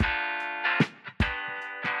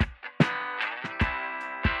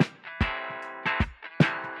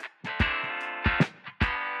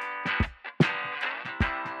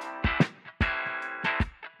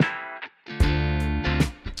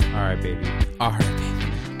right, baby. All right, baby.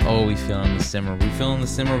 Oh, we feeling the simmer. We feeling the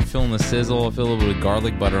simmer. We feeling the sizzle. I feel a little bit of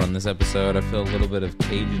garlic butter on this episode. I feel a little bit of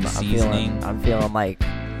Cajun seasoning. I'm feeling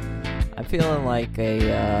like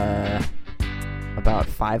a about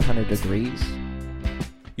 500 degrees.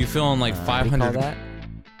 You feeling like 500? What do you call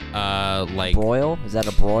that? Like broil? Is that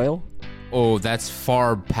a broil? Oh, that's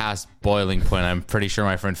far past boiling point. I'm pretty sure,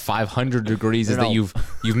 my friend. 500 degrees is that you've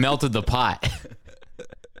melted the pot.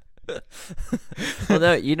 Well,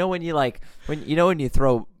 no, you know when you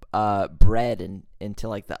throw bread into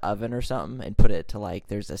like the oven or something and put it to like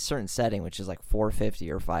there's a certain setting which is like 450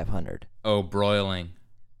 or 500. Oh, broiling.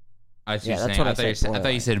 I see. Yeah, that's what I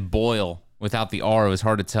thought you said boil without the R. It was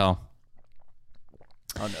hard to tell.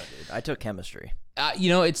 Oh no, dude! I took chemistry.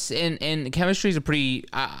 It's and chemistry is a pretty.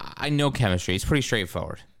 I know chemistry. It's pretty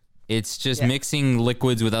straightforward. It's just mixing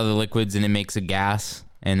liquids with other liquids and it makes a gas,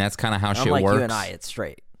 and that's kind of how shit Unlike works. you and I, it's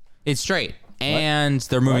straight. It's straight, and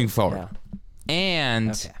they're moving forward, yeah.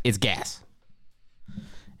 And it's gas,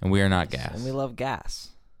 and we are not gas, and we love gas.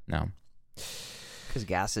 No, because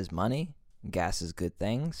gas is money. Gas is good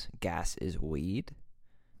things. Gas is weed.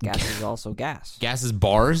 Gas is also gas. Gas is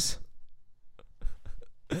bars.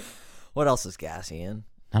 What else is gas, Ian?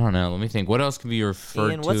 I don't know. Let me think. What else can be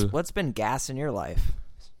referred Ian, to? What's been gas in your life?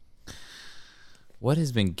 What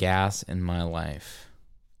has been gas in my life?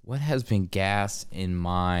 What has been gas in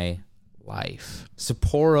my life?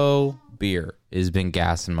 Sapporo beer has been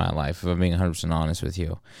gas in my life, if I'm being 100% honest with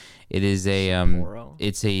you. It is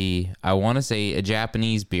Sapporo? I want to say a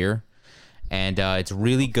Japanese beer, and it's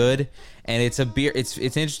really good. And it's a beer. It's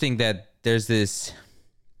interesting that there's this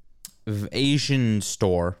Asian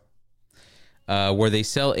store where they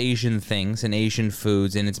sell Asian things and Asian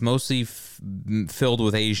foods, and it's mostly filled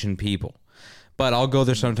with Asian people. But I'll go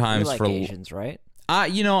there sometimes you like Asians, right?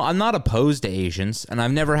 I'm not opposed to Asians, and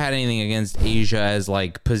I've never had anything against Asia as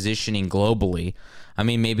like positioning globally. I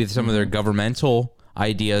mean, maybe some of their governmental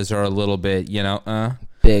ideas are a little bit, big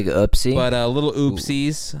oopsie, but little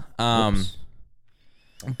oopsies. Oops.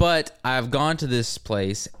 But I've gone to this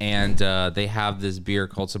place, and they have this beer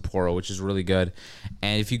called Sapporo, which is really good.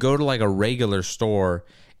 And if you go to like a regular store,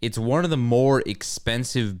 it's one of the more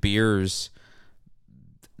expensive beers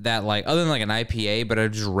that, like, other than like an IPA, but are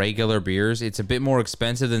just regular beers. It's a bit more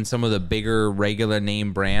expensive than some of the bigger regular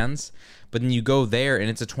name brands. But then you go there, and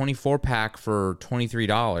it's a 24-pack for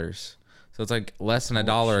 $23. So it's like less than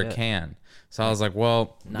 $1 a can. So I was like,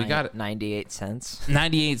 well, we got it. 98 cents.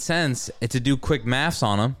 98 cents to do quick maths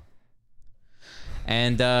on them.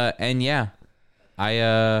 And yeah,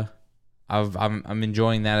 I'm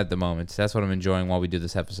enjoying that at the moment. So that's what I'm enjoying while we do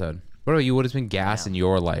this episode. What about you? What has been gas in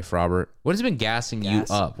your life, Robert? What has been gassing you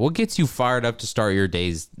up? What gets you fired up to start your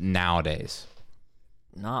days nowadays?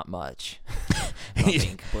 Not much.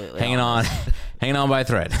 Hanging on by a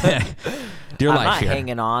thread. Dear I'm life not here.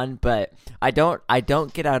 hanging on, but I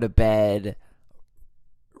don't get out of bed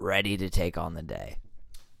ready to take on the day.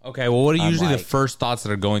 Okay, well, what are usually the first thoughts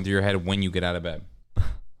that are going through your head when you get out of bed?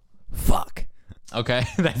 Fuck. Okay,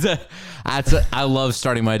 I love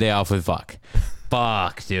starting my day off with fuck.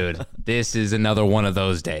 Fuck, dude. This is another one of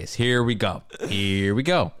those days. Here we go.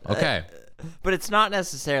 Okay. But it's not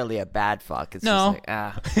necessarily a bad fuck. It's no.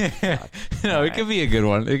 just like, fuck. No, it could be a good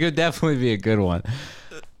one. It could definitely be a good one.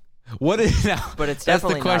 What is now? But it's that's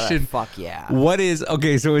definitely the question. Not a fuck yeah. What is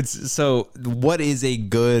what is a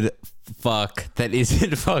good fuck that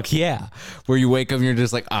isn't fuck yeah? Where you wake up and you're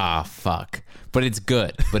just like, fuck. But it's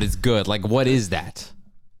good. Like, what is that?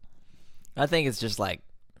 I think it's just like,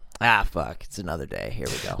 fuck. It's another day. Here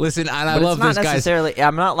we go. Listen, and I love this guy.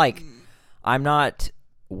 I'm not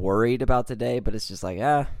worried about the day, but it's just like,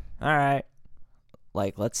 all right.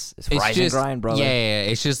 Like, it's rise and grind, brother. Yeah,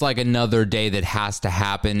 it's just like another day that has to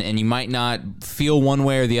happen, and you might not feel one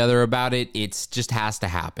way or the other about it. It's just has to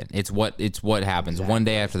happen. It's what happens, exactly. One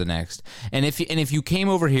day after the next. And if you came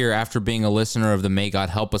over here after being a listener of the May God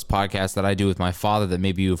Help Us podcast that I do with my father that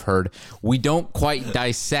maybe you've heard, we don't quite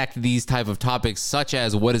dissect these type of topics such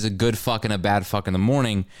as what is a good fuck and a bad fuck in the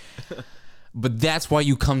morning. But that's why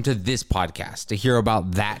you come to this podcast, to hear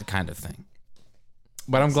about that kind of thing.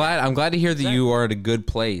 But I'm glad to hear that you are at a good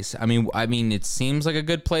place. I mean, it seems like a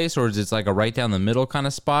good place, or is it like a right down the middle kind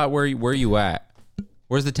of spot? Where are you at?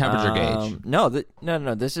 Where's the temperature gauge? No.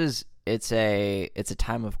 This is it's a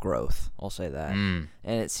time of growth. I'll say that. And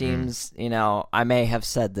it seems, I may have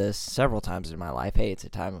said this several times in my life. Hey, it's a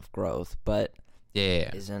time of growth, but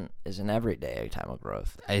isn't every day a time of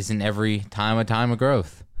growth? Isn't every time a time of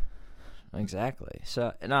growth? Exactly.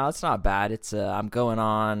 So no, it's not bad. It's I'm going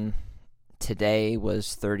on. Today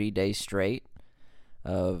was 30 days straight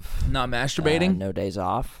of not masturbating. No days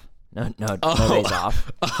off. No days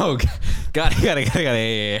off. Oh, got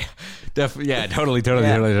it. Yeah. Totally.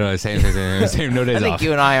 Same. No days off. I think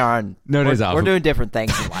you and I are on no days off. We're doing different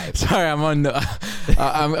things in life. Sorry, I'm on.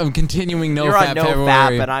 I'm continuing no You're fat on no February.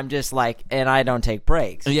 fat, but I'm just like, and I don't take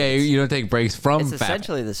breaks. Yeah, you don't take breaks from It's fat.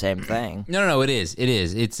 essentially the same thing. No, it is.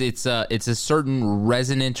 It's a certain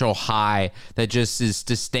resonantial high that just is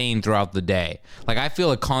sustained throughout the day. Like I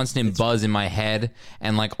feel a constant buzz in my head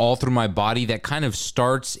and like all through my body that kind of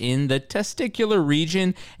starts in the testicular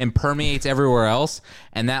region and permeates everywhere else.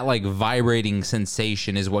 And that like vibrating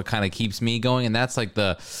sensation is what kind of keeps me going. And that's like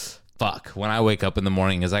the fuck when I wake up in the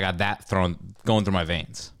morning is I got that going through my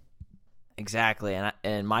veins. Exactly.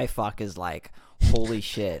 And my fuck is like, holy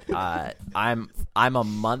shit. I'm a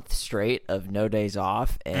month straight of no days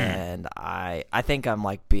off, and I think I'm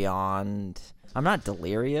like beyond. I'm not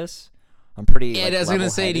delirious. I'm pretty. Yeah, like, I was gonna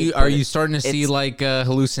say, are you starting to see like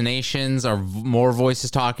hallucinations? Are more voices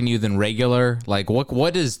talking to you than regular? Like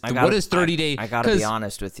what is 30 days? I gotta be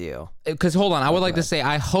honest with you. Because hold on, I would like to say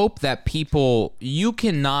I hope that you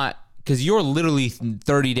cannot. Because you're literally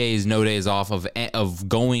 30 days, no days off of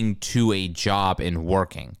going to a job and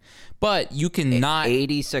working. But you cannot...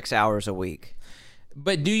 86 hours a week.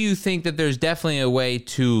 But do you think that there's definitely a way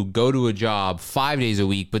to go to a job 5 days a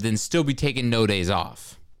week, but then still be taking no days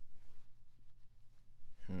off?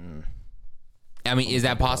 I mean, is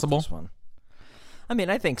that possible? I mean,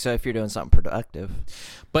 I think so if you're doing something productive.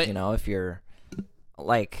 But if you're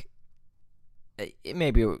like...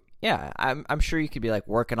 Maybe... Yeah, I'm sure you could be like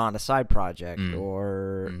working on a side project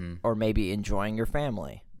or maybe enjoying your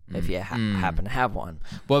family if you happen to have one.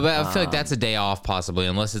 Well, but I feel like that's a day off possibly,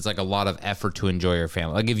 unless it's like a lot of effort to enjoy your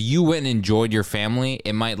family. Like if you went and enjoyed your family,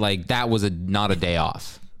 it might like that was not a day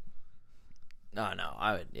off. No,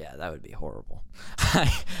 I would. Yeah, that would be horrible.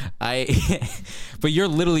 But you're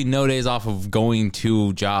literally no days off of going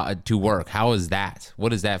to work. How is that? What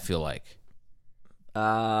does that feel like?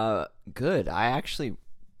 Good. I actually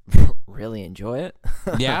really enjoy it.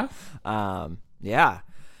 Yeah? Yeah.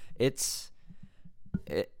 It's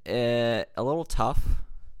a little tough.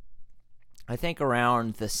 I think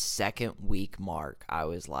around the second week mark, I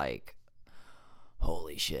was like,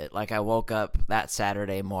 holy shit. Like, I woke up that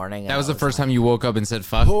Saturday morning. That was the first time you woke up and said,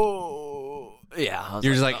 fuck? Oh, yeah.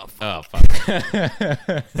 You're just like, oh, fuck.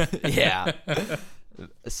 Yeah.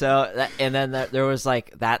 So, and then there was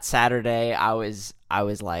like that Saturday, I was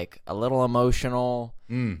like a little emotional.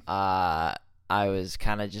 I was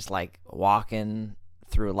kind of just like walking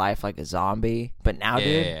through life like a zombie. But now,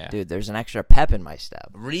 dude, there's an extra pep in my step.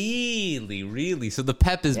 Really? So the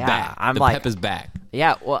pep is back. Pep is back.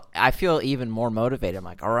 Yeah, well, I feel even more motivated. I'm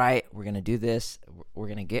like, all right, we're going to do this. We're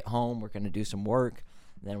going to get home. We're going to do some work.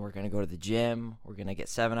 Then we're going to go to the gym. We're going to get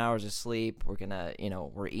 7 hours of sleep. We're going to,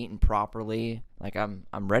 we're eating properly. Like, I'm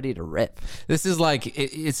ready to rip. This is like,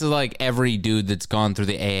 it's like every dude that's gone through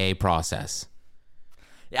the AA process.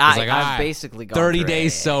 Yeah, I've basically gone 30 through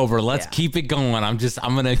days AA. sober. Let's keep it going. I'm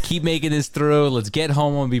going to keep making this through. Let's get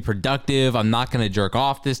home and be productive. I'm not going to jerk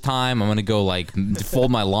off this time. I'm going to go like fold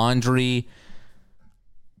my laundry.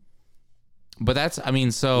 But that's,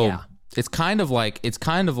 it's kind of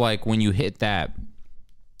like when you hit that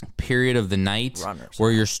period of the night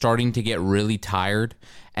where you're starting to get really tired,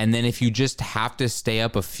 and then if you just have to stay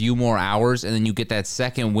up a few more hours, and then you get that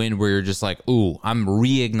second wind where you're just like, ooh, I'm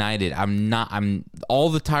reignited. I'm all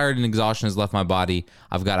the tired and exhaustion has left my body.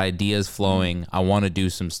 I've got ideas flowing. I want to do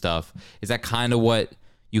some stuff. Is that kind of what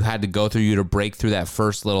you had to go through to break through that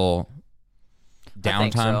first little downtime? I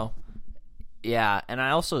think so. Yeah, and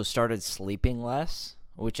I also started sleeping less,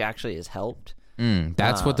 which actually has helped.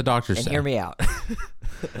 That's what the doctor said. Hear me out.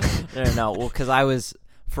 No. Well, because I was,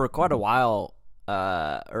 for quite a while,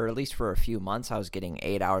 or at least for a few months, I was getting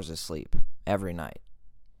 8 hours of sleep every night.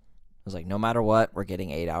 I was like, no matter what, we're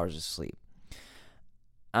getting 8 hours of sleep.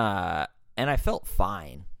 And I felt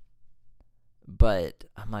fine. But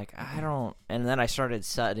I'm like, I don't... And then I started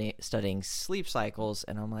studying sleep cycles,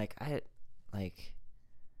 and I'm like,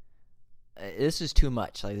 this is too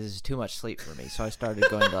much. Like, this is too much sleep for me. So I started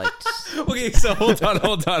going to like... Okay, so hold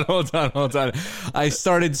on. I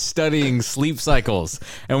started studying sleep cycles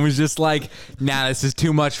and was just like, nah, this is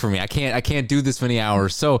too much for me. I can't do this many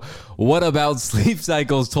hours. So what about sleep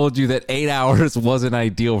cycles told you that 8 hours wasn't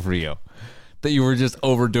ideal for you? That you were just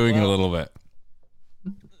overdoing it a little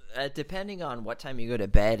bit? Depending on what time you go to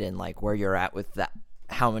bed and like where you're at with that,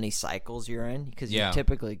 how many cycles you're in, because you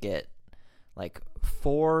typically get like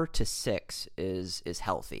 4 to 6 is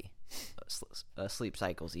healthy sleep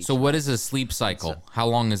cycles each. So what is a sleep cycle? How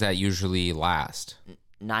long does that usually last?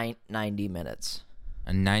 90 minutes.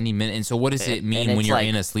 A 90 minute. And so what does it mean when you're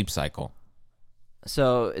in a sleep cycle?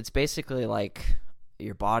 So it's basically like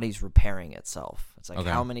your body's repairing itself. It's like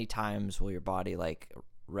how many times will your body like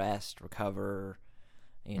rest, recover,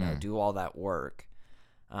 do all that work.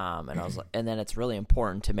 And then it's really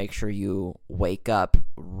important to make sure you wake up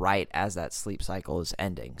right as that sleep cycle is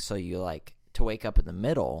ending. So you like to wake up in the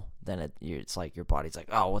middle, then it's like your body's like,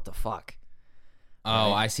 oh, what the fuck?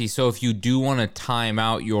 Oh, right? I see. So if you do want to time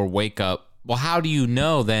out your wake up, well, how do you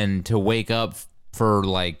know then to wake up for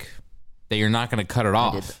like that you're not going to cut it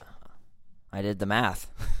off? I did the math.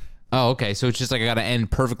 Oh, okay. So it's just like I got to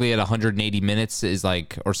end perfectly at 180 minutes is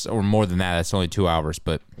like, or more than that. That's only 2 hours,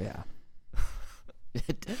 but yeah.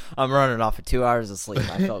 I'm running off of 2 hours of sleep.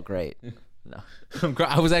 I felt great. No,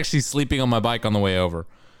 I was actually sleeping on my bike on the way over.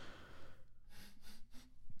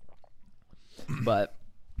 But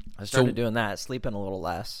I started doing that, sleeping a little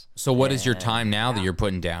less. So what is your time now that you're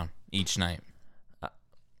putting down each night?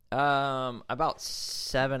 About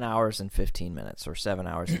 7 hours and 15 minutes, or 7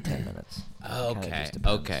 hours and 10 minutes.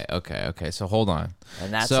 Okay. So hold on.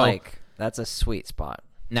 And that's that's a sweet spot.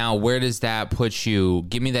 Now, where does that put you?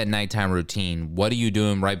 Give me that nighttime routine. What are you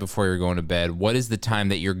doing right before you're going to bed? What is the time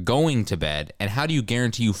that you're going to bed? And how do you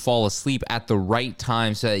guarantee you fall asleep at the right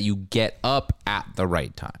time so that you get up at the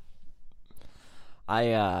right time?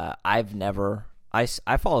 I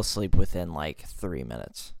fall asleep within like 3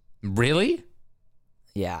 minutes. Really?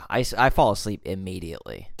 Yeah, I fall asleep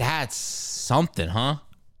immediately. That's something, huh?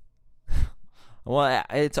 Well,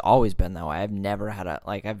 it's always been that way. I've never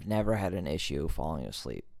had an issue falling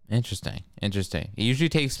asleep. Interesting. It usually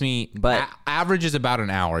takes me, but average is about an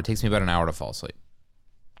hour. It takes me about an hour to fall asleep.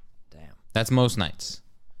 Damn. That's most nights.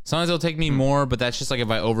 Sometimes it'll take me more, but that's just like if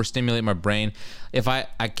I overstimulate my brain. If I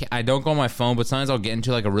don't go on my phone, but sometimes I'll get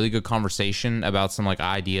into like a really good conversation about some like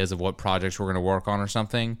ideas of what projects we're going to work on or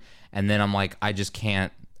something, and then I'm like, I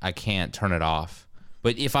can't turn it off.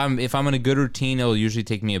 But if I'm in a good routine, it'll usually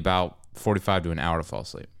take me about 45 to an hour to fall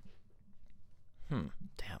asleep. Damn,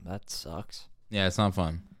 that sucks. Yeah, it's not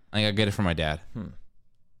fun. I think I get it from my dad.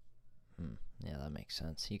 Yeah, that makes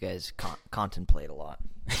sense. You guys contemplate a lot.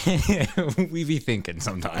 We be thinking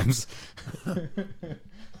sometimes.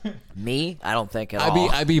 Me? I don't think at all.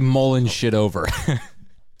 I be mulling shit over.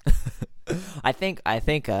 I think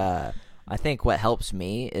what helps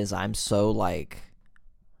me is I'm so like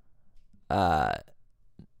not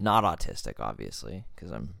autistic, obviously,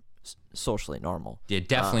 because I'm socially normal. Yeah,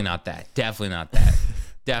 definitely not that. Definitely not that.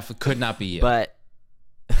 Definitely could not be you. But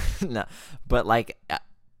no, but like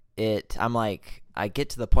I'm like, I get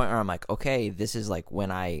to the point where I'm like, okay, this is like when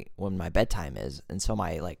my bedtime is, and so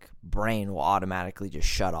my like brain will automatically just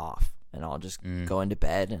shut off, and I'll just go into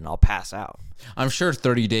bed and I'll pass out. I'm sure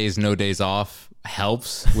 30 days, no days off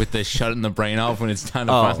helps with the shutting the brain off when it's time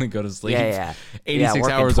to finally go to sleep. Yeah. 86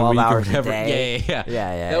 hours a week or whatever. Yeah.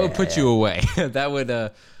 That would put you away. That would,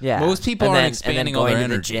 most people aren't expanding all their energy.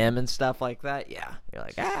 Going to the gym and stuff like that. Yeah. You're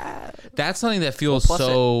like, That's something that feels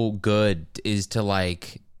so good, is to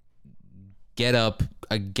like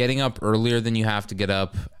getting up earlier than you have to get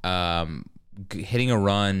up, hitting a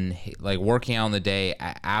run, like working out in the day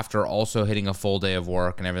after also hitting a full day of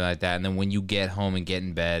work and everything like that. And then when you get home and get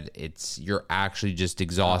in bed, you're actually just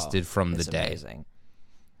exhausted from the day. Amazing.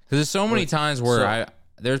 Because there's so many times where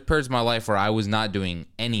there's periods of my life where I was not doing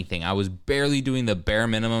anything. I was barely doing the bare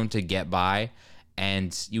minimum to get by.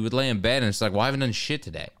 And you would lay in bed and it's like, well, I haven't done shit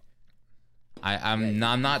today. I'm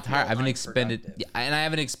not tired. I haven't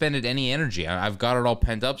expended any energy. I've got it all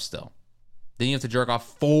pent up still. Then you have to jerk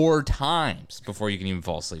off 4 times before you can even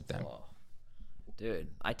fall asleep then. Whoa. Dude,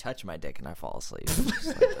 I touch my dick and I fall asleep.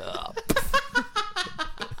 Like,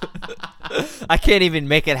 I can't even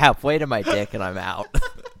make it halfway to my dick and I'm out.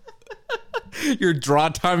 Your draw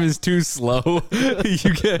time is too slow.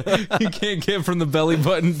 You can't get from the belly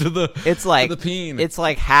button to the to the peen. It's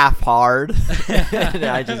like half hard. And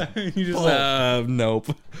I just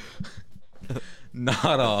nope.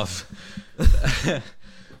 Not off.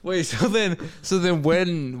 Wait, so then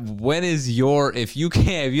when is your, if you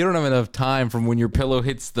don't have enough time from when your head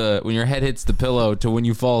hits the pillow to when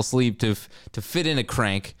you fall asleep to fit in a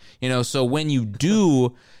crank, so when you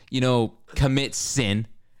do, commit sin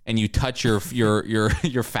and you touch your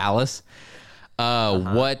phallus,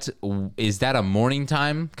 what is that, a morning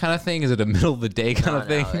time kind of thing? Is it a middle of the day kind of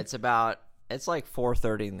thing? No, it's like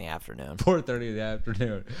 4:30 in the afternoon. 4:30 in the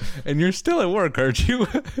afternoon. And you're still at work, aren't you?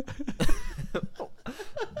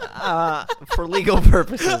 For legal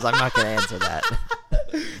purposes, I'm not going to answer that.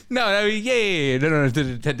 No, I mean, yeah. No,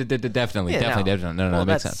 definitely. No, well, that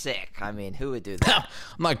makes that's sense. Sick. I mean, who would do that?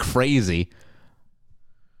 I'm not crazy.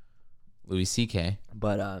 Louis C.K.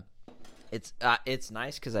 But it's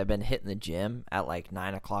nice because I've been hitting the gym at like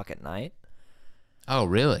 9 o'clock at night. Oh,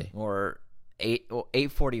 really? Or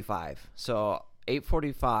 8:45. So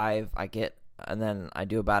 8:45 I get, and then I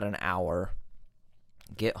do about an hour,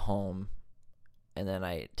 get home, and then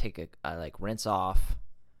I like rinse off,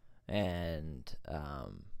 and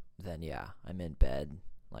then I'm in bed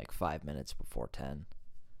like 5 minutes before 10.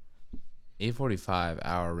 8:45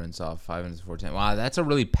 hour rinse off, 5 minutes before 10. Wow, that's a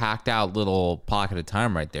really packed out little pocket of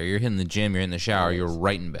time right there. You're hitting the gym, you're in the shower, you're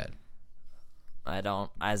right in bed. I don't,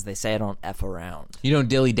 as they say, I don't F around. You don't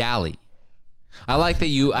dilly dally. I like that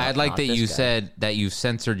you. I'd like that you said that you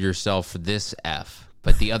censored yourself for this F,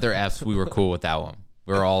 but the other Fs we were cool with that one.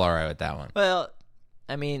 We were all right with that one. Well,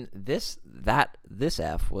 I mean this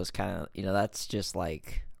F was kind of, that's just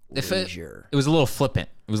like leisure. It was a little flippant.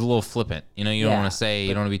 It was a little flippant. You don't want to say,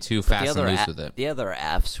 you don't want to be too fast and loose with it. The other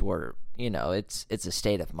Fs were, it's a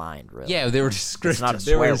state of mind, really. Yeah, they were descriptive. It's not a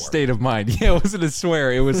they were swear a state of mind. Yeah, it wasn't a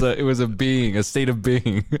swear. It was a being, a state of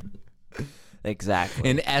being. Exactly.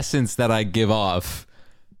 An essence that I give off.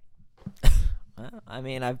 Well, I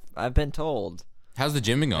mean, I've been told. How's the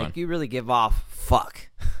gym been going? Like, you really give off fuck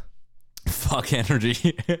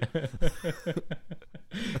energy.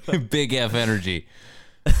 Big F energy.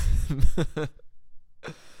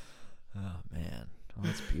 Oh man,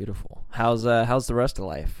 that's beautiful. How's the rest of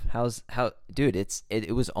life? Dude?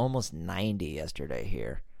 It was almost 90 yesterday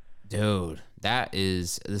here. Dude,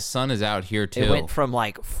 the sun is out here too. It went from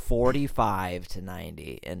like 45 to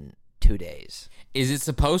 90 in 2 days. Is it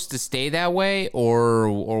supposed to stay that way, or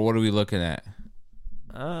what are we looking at?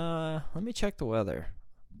 Let me check the weather.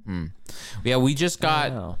 Yeah, we just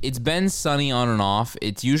got. It's been sunny on and off.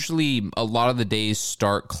 It's usually a lot of the days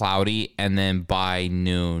start cloudy, and then by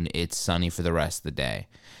noon it's sunny for the rest of the day.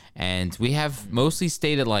 And we have mostly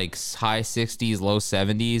stayed at like high 60s, low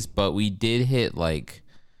 70s, but we did hit like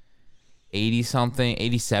 80 something,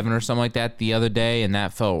 87 or something like that the other day, and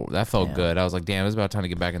that felt good. I was like, damn, it's about time to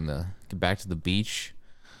get back to the beach.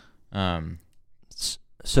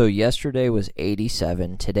 So yesterday was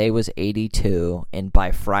 87, today was 82, and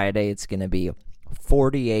by Friday it's going to be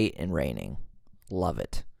 48 and raining. Love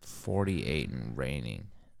it. 48 and raining.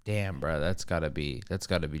 Damn, bro, that's got to be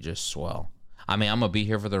just swell. I mean, I'm going to be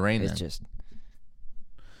here for the rain then.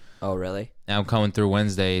 Oh, really? And I'm coming through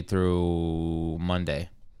Wednesday through Monday.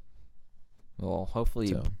 Well, hopefully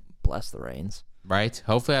you bless the rains. Right?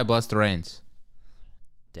 Hopefully I bless the rains.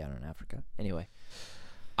 Down in Africa. Anyway.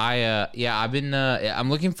 I'm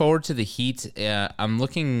looking forward to the heat. I don't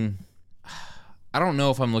know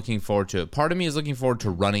if I'm looking forward to it. Part of me is looking forward to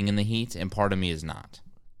running in the heat, and part of me is not.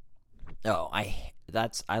 Oh, I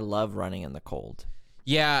love running in the cold.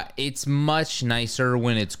 Yeah, it's much nicer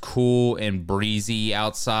when it's cool and breezy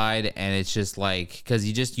outside, and it's just like, because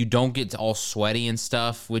you don't get all sweaty and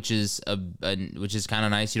stuff, which is kind of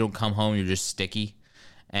nice. You don't come home, you're just sticky,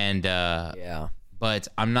 and yeah. But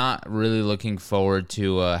I'm not really looking forward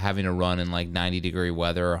to having to run in like 90-degree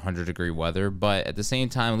weather or 100-degree weather. But at the same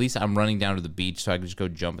time, at least I'm running down to the beach, so I can just go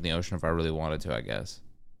jump in the ocean if I really wanted to, I guess.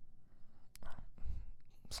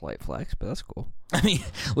 Slight flex, but that's cool. I mean,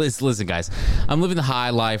 listen, guys. I'm living the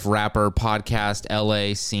high life rapper podcast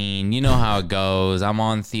LA scene. You know how it goes. I'm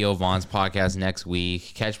on Theo Von's podcast next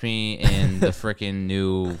week. Catch me in the freaking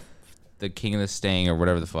new The King of the Sting or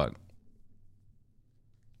whatever the fuck.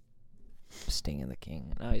 Sting and the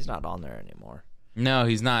King. No, he's not on there anymore. No,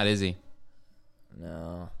 he's not, is he?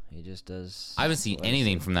 No, he just does. I haven't seen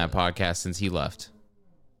anything from that podcast since he left.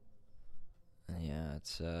 Yeah,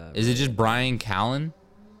 it's. Is it just Brian Callen?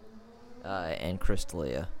 And Chris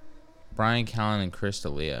D'Elia. Brian Callen and Chris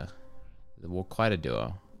D'Elia. Well, quite a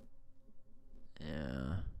duo.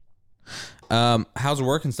 Yeah. How's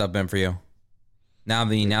work and stuff been for you? Now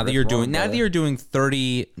that you're doing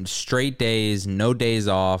 30 straight days, no days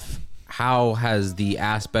off. How has the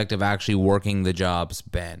aspect of actually working the jobs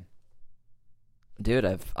been?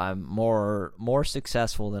 Dude, I'm more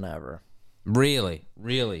successful than ever. Really?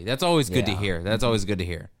 That's always good to hear. That's always good to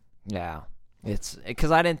hear. Yeah. It's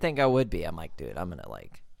because I didn't think I would be. I'm like, dude, I'm going to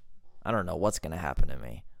I don't know what's going to happen to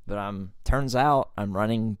me. But turns out I'm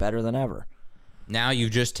running better than ever. Now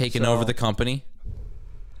you've just taken over the company.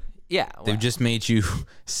 Yeah. They've just made you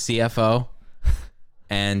CFO.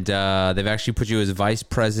 And they've actually put you as vice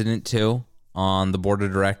president, too, on the board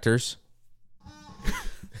of directors.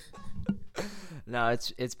 No,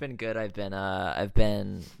 it's been good. I've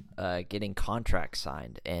been getting contracts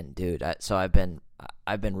signed, and dude, I've been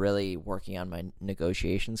really working on my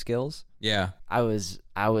negotiation skills. Yeah, I was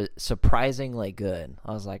surprisingly good.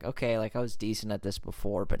 I was like, okay, like I was decent at this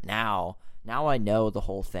before, but now I know the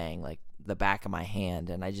whole thing, like the back of my hand,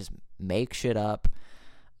 and I just make shit up.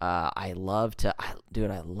 I love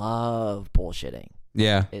bullshitting.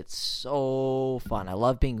 Yeah. It's so fun. I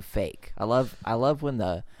love being fake. I love when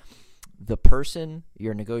the person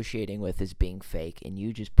you're negotiating with is being fake and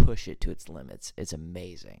you just push it to its limits. It's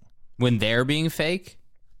amazing. When they're being fake?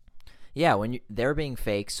 Yeah, when they're being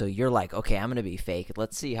fake, so you're like, okay, I'm going to be fake.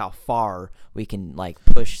 Let's see how far we can like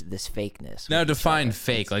push this fakeness. Now define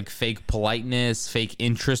fake, like fake politeness, fake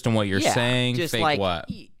interest in what you're saying, just fake like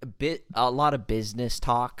what? A lot of business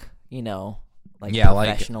talk, you know, like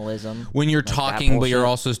professionalism. Like when you're like talking, but you're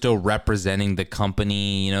also still representing the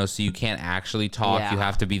company, you know, so you can't actually talk. Yeah. You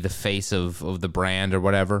have to be the face of the brand or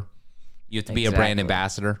whatever. You have to be a brand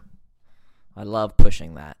ambassador. I love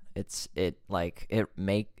pushing that. It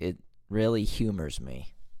really humors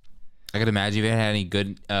me. I could imagine you had any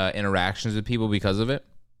good interactions with people because of it.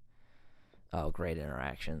 Oh, great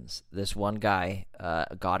interactions. This one guy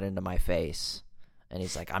got into my face, and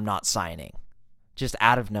he's like, I'm not signing. Just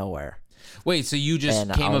out of nowhere. Wait, so you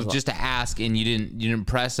just came up just to ask, and you didn't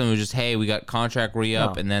press him? It was just, hey, we got contract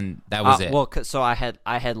re-up, and then that was it? Well, so I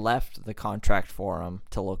had left the contract for him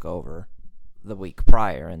to look over the week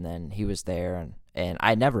prior, and then he was there, and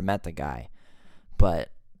I never met the guy, but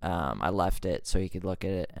I left it so he could look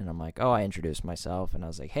at it, and I'm like, oh, I introduced myself, and I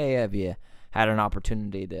was like, hey, have you had an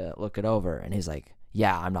opportunity to look it over? And he's like,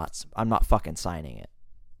 yeah, I'm not fucking signing it.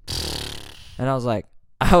 And I was like,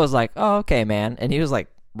 oh, okay, man. And he was like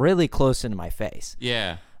really close into my face.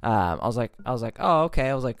 Yeah. I was like, oh, okay.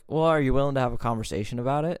 I was like, well, are you willing to have a conversation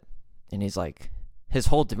about it? And he's like, his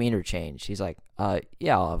whole demeanor changed. He's like,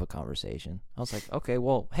 yeah, I'll have a conversation. I was like, okay,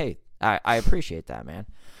 well, hey, I appreciate that, man.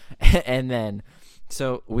 And then,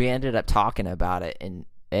 so we ended up talking about it, and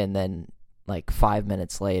then like 5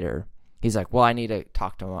 minutes later, he's like, well, I need to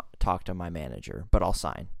talk to my manager, but I'll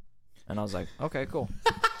sign. And I was like, okay, cool.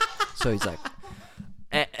 So he's like,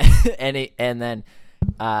 and then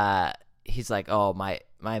he's like, oh, my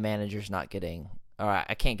manager's not getting, all right,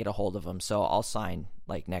 I can't get a hold of him, so I'll sign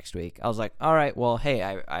like next week. I was like, all right, well, hey,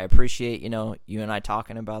 I appreciate, you and I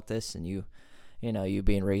talking about this, and you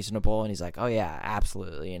being reasonable. And he's like, oh yeah,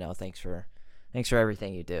 absolutely, thanks for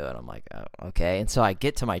everything you do. And I'm like, oh, okay. And so I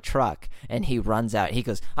get to my truck, and he runs out. He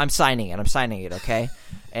goes, I'm signing it, okay?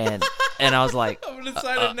 And I was like, I'm gonna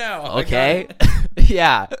sign it now. Okay.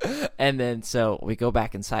 Yeah. And then so we go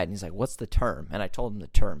back inside, and he's like, what's the term? And I told him the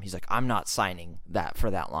term. He's like, I'm not signing that for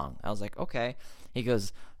that long. I was like, okay. He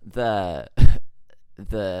goes, the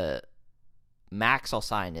max I'll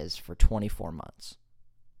sign is for 24 months.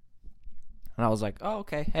 And I was like, oh,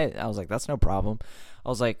 okay. Hey, I was like, that's no problem. I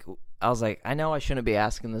was like, I know I shouldn't be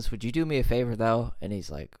asking this. Would you do me a favor, though? And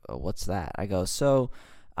he's like, oh, what's that? I go,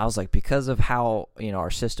 I was like, because of how, our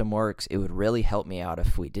system works, it would really help me out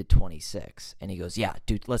if we did 26. And he goes, yeah,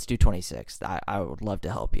 dude, let's do 26. I would love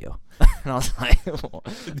to help you. And I was like, well,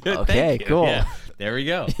 okay, cool. Yeah, there we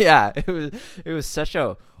go. Yeah, it was such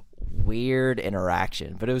a weird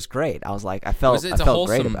interaction, but it was great. I was like, I felt great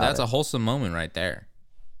about it. That's a wholesome moment right there.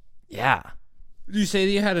 Yeah. Did you say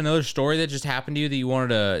that you had another story that just happened to you that you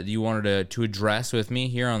wanted to address with me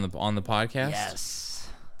here on the podcast? Yes.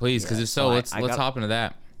 Please, because if so, let's hop into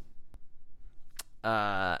that.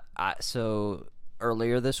 So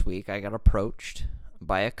earlier this week, I got approached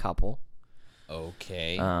by a couple.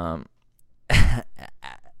 Okay.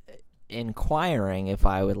 Inquiring if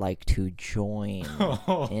I would like to join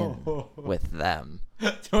in with them.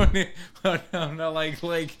 No,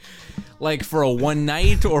 like for a one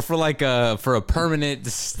night, or for for a permanent,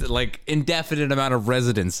 like indefinite amount of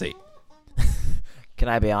residency. Can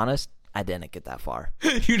I be honest? I didn't get that far.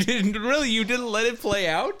 You didn't let it play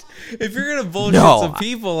out? If you're gonna bullshit some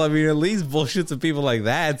people, I mean, at least bullshit some people like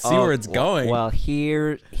that. See where it's going. Well,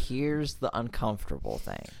 here's the uncomfortable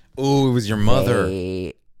thing. Ooh, it was your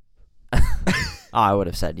mother. I would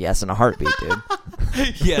have said yes in a heartbeat, dude.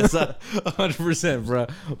 Yes, 100%, bro.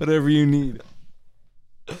 Whatever you need.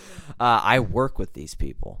 I work with these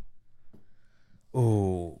people.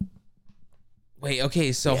 Ooh. Wait,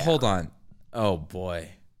 okay, so hold on. Oh boy,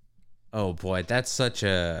 that's such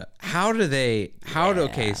a...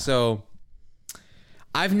 Okay, so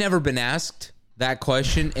I've never been asked that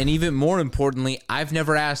question, and even more importantly, I've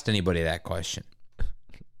never asked anybody that question.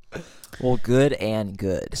 Well, good and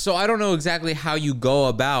good. So I don't know exactly how you go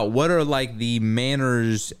about, what are like the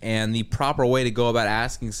manners and the proper way to go about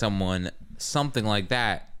asking someone something like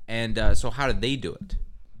that, and so how did they do it?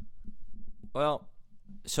 Well,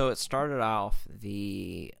 so it started off,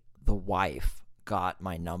 the wife got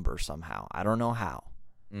my number somehow. I don't know how.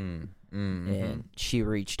 And she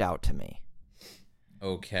reached out to me.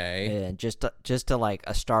 Okay. And just to like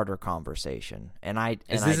a starter conversation. And I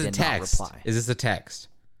did not reply. Is this a text?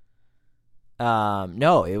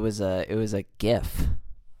 No, it was a GIF.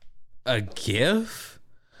 A GIF?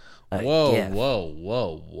 GIF.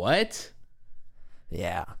 Whoa. What?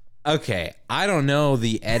 Yeah. Okay, I don't know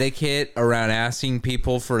the etiquette around asking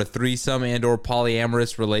people for a threesome and or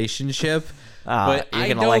polyamorous relationship, but you're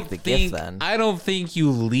gonna like the GIF then. I don't think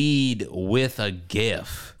you lead with a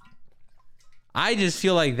GIF. I just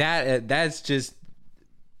feel like that's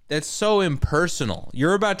so impersonal.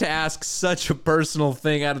 You're about to ask such a personal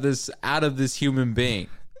thing out of this human being.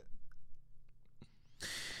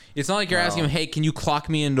 It's not like you're asking him, "Hey, can you clock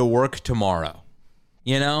me into work tomorrow?"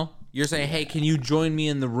 You know? You're saying, "Hey, can you join me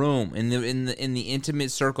in the room in the intimate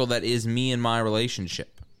circle that is me and my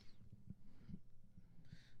relationship?"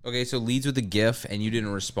 Okay, so leads with a GIF and you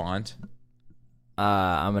didn't respond.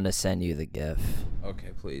 I'm gonna send you the GIF.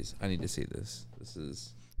 Okay, please. I need to see this. This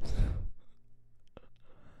is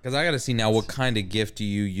because I got to see now what kind of GIF do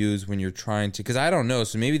you use when you're trying to. Because I don't know.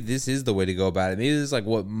 So maybe this is the way to go about it. Maybe this is like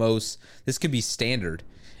this could be standard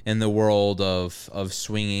in the world of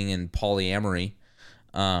swinging and polyamory.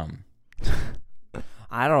 I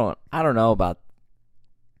don't know about.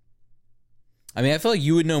 I mean, I feel like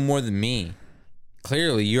you would know more than me.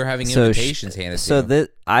 Clearly, you're having invitations handed to you.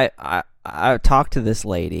 I talked to this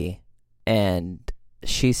lady, and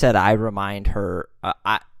she said I remind her.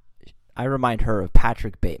 I remind her of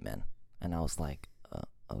Patrick Bateman, and I was like,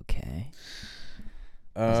 okay.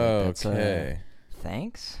 Okay.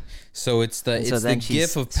 Thanks. So it's the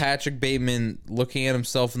GIF of Patrick Bateman looking at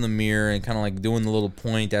himself in the mirror and kind of like doing the little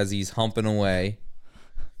point as he's humping away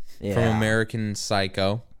from American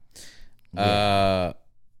Psycho. Yeah.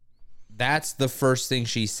 That's the first thing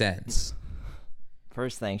she sends.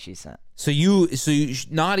 First thing she sent. So you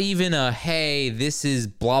not even a, "Hey, this is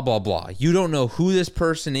blah blah blah." You don't know who this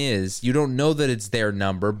person is. You don't know that it's their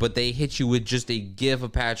number, but they hit you with just a GIF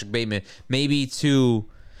of Patrick Bateman, maybe to.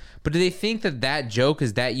 But do they think that joke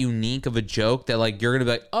is that unique of a joke that like you're gonna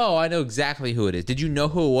be like, "Oh, I know exactly who it is"? Did you know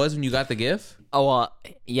who it was when you got the GIF? Oh,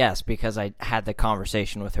 yes, because I had the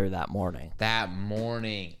conversation with her that morning.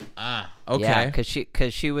 Okay. Yeah,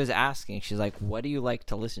 because she was asking. She's like, "What do you like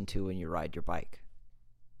to listen to when you ride your bike?"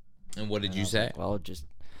 And what did you say? Like, well, I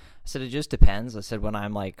said it just depends. I said when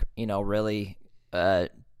I'm like, really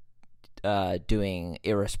doing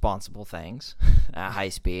irresponsible things at high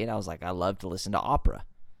speed. I was like, I love to listen to opera.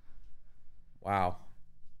 Wow.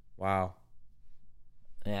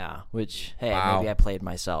 Yeah, which maybe I played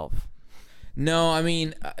myself. No, I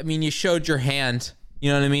mean you showed your hand.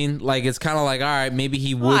 You know what I mean? Like it's kind of like, all right, maybe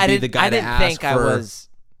he would be the guy to ask for. I was.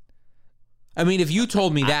 I mean, if you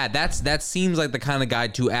told me that seems like the kind of guy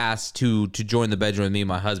to ask to join the bedroom with me and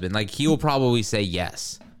my husband. Like he will probably say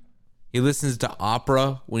yes. He listens to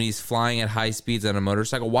opera when he's flying at high speeds on a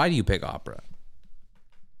motorcycle. Why do you pick opera?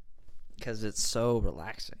 Because it's so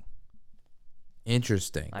relaxing.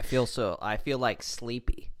 Interesting. I feel like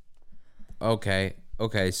sleepy. Okay.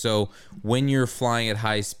 So when you're flying at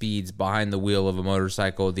high speeds behind the wheel of a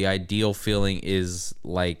motorcycle, the ideal feeling is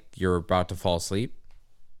like you're about to fall asleep?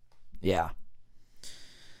 Yeah.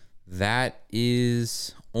 That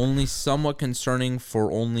is only somewhat concerning for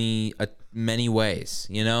only many ways,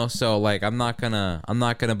 So like I'm not gonna,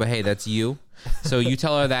 but hey, that's you. So you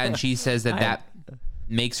tell her that, and she says that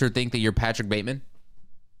makes her think that you're Patrick Bateman.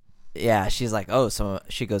 Yeah, she's like,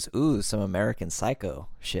 she goes, "Ooh, some American Psycho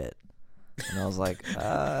shit," and I was like,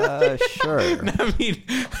 sure.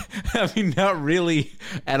 I mean, not really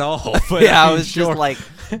at all. But yeah, I was sure. Just like,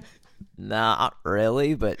 not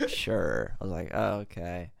really, but sure. I was like, oh,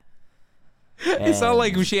 okay. It's not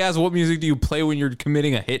like she asks, "What music do you play when you're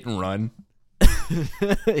committing a hit and run?"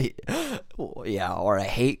 Yeah, or a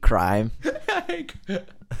hate crime.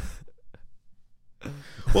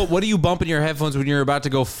 Well, what do you bump in your headphones when you're about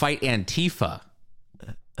to go fight Antifa?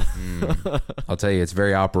 I'll tell you, it's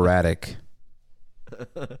very operatic.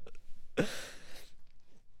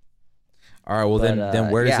 All right, well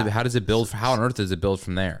then where does it? How does it build? How on earth does it build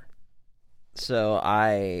from there? So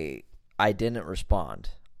I didn't respond.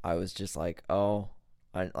 I was just like, I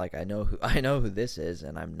know who this is,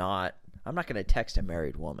 and I'm not going to text a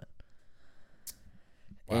married woman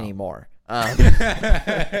anymore.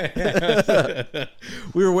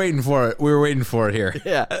 We were waiting for it here.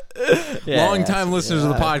 Yeah. Long time listeners of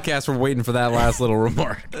the podcast were waiting for that last little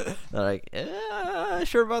remark. They're like,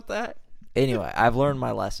 sure about that? Anyway, I've learned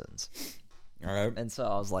my lessons. All right. And so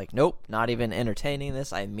I was like, nope, not even entertaining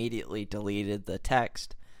this. I immediately deleted the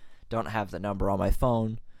text. Don't have the number on my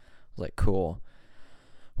phone. I was like, cool.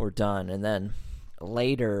 We're done. And then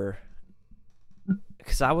later,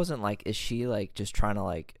 because I wasn't like, is she like just trying to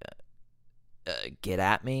like get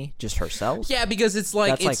at me just herself. Yeah, because it's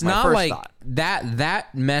like That's it's like my not first like thought.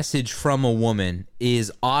 that message from a woman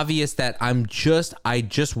is obvious that I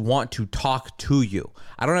just want to talk to you.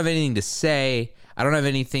 I don't have anything to say. I don't have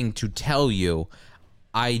anything to tell you.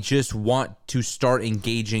 I just want to start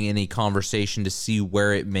engaging in a conversation to see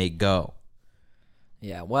where it may go.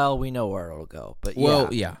 Yeah, well, we know where it'll go, but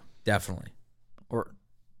yeah, definitely.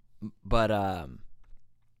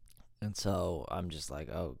 And so I'm just like,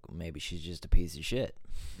 oh, maybe she's just a piece of shit.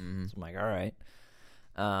 Mm-hmm. So I'm like, all right.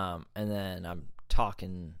 And then I'm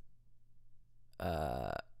talking.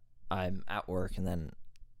 I'm at work, and then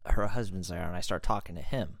her husband's there, and I start talking to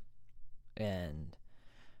him, and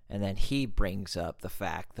then he brings up the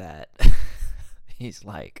fact that he's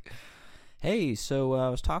like, hey, so I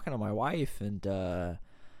was talking to my wife, and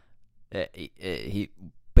he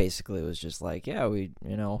basically was just like, yeah, we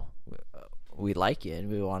like you, and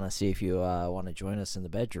we want to see if you want to join us in the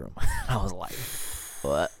bedroom. I was like,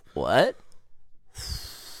 what?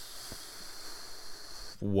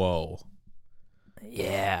 Whoa.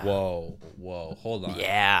 Yeah. Whoa. Hold on.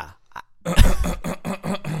 Yeah.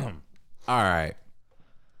 All right.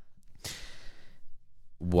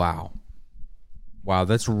 Wow,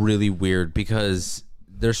 that's really weird because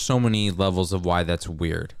there's so many levels of why that's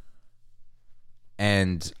weird.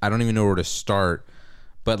 And I don't even know where to start.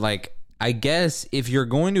 But, like, I guess if you're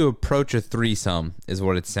going to approach a threesome, is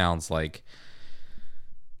what it sounds like,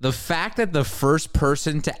 the fact that the first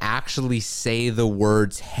person to actually say the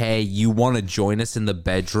words, hey, you want to join us in the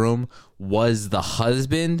bedroom, was the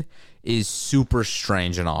husband is super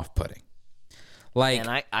strange and off-putting. Like,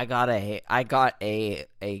 and I got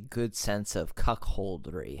a good sense of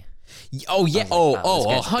cuckoldry. Oh yeah.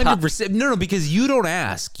 Like, 100%. No, because you don't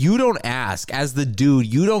ask. As the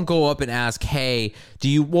dude, you don't go up and ask, hey, do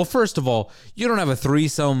you, well, first of all, you don't have a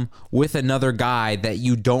threesome with another guy that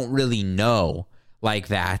you don't really know like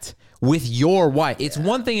that with your wife. It's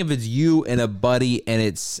one thing if it's you and a buddy and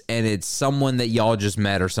it's someone that y'all just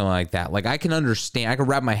met or something like that. Like, I can understand, I can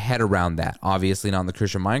wrap my head around that. Obviously not on the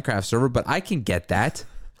Christian Minecraft server, but I can get that.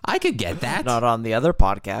 I could get that. Not on the other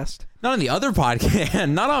podcast. Not on the other podcast.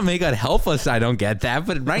 Not on May God Help Us. I don't get that.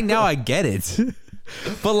 But right now I get it.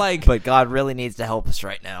 But God really needs to help us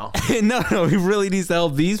right now. No, he really needs to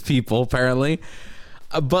help these people, apparently.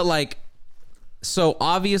 So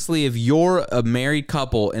obviously if you're a married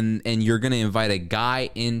couple and you're going to invite a guy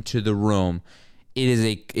into the room,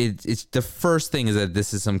 it's the first thing is that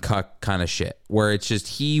this is some cuck kind of shit where it's just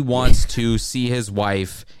he wants to see his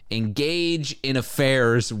wife engage in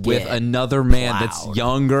affairs with another man that's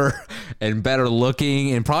younger and better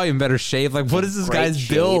looking and probably in better shape. Like, what is this guy's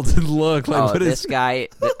build and look like? This guy.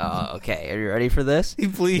 Okay, are you ready for this?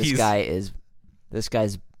 Please. This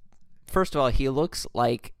guy's. First of all, he looks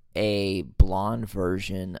like a blonde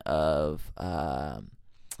version of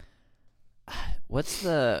what's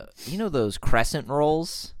those crescent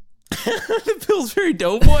rolls? The Pillsbury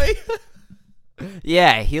Doughboy.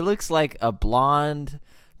 Yeah, he looks like a blonde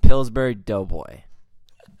Pillsbury Doughboy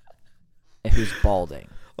who's balding.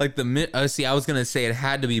 Like see, I was gonna say it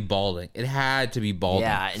had to be balding. It had to be balding.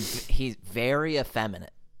 Yeah, and he's very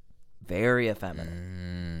effeminate. Very effeminate.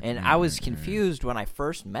 And I was confused when I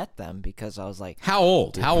first met them because I was like, how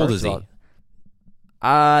old? How old is he?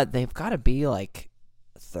 They've got to be like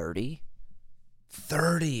 30.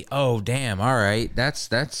 30. Oh, damn. All right.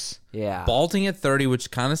 That's yeah. Balding at 30, which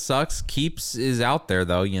kind of sucks. Keeps is out there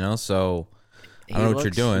though, so I don't know what you're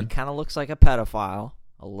doing. He kind of looks like a pedophile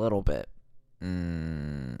a little bit.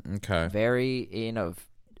 Okay. Very,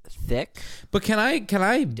 thick. But can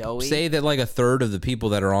I doughy. say that like a third of the people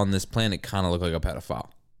that are on this planet kind of look like a pedophile?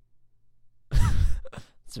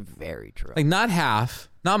 It's very true. Like, not half,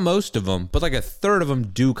 not most of them, but like a third of them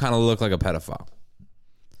do kind of look like a pedophile.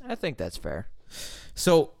 I think that's fair.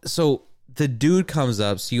 So the dude comes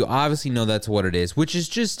up, so you obviously know that's what it is, which is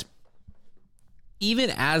just, even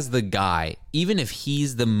as the guy, even if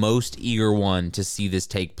he's the most eager one to see this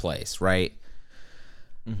take place, right?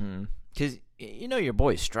 Mm-hmm. Because your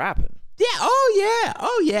boy's strapping. Yeah.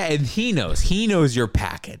 Oh yeah. And he knows you're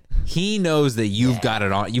packing. He knows that you've got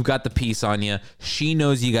it on. You've got the piece on you. She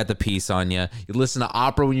knows you got the piece on you. You listen to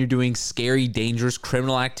opera when you're doing scary, dangerous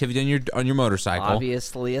criminal activity on your motorcycle.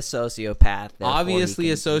 Obviously a sociopath.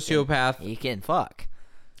 He can fuck.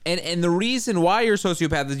 And the reason why you're a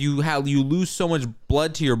sociopath is you lose so much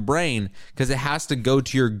blood to your brain because it has to go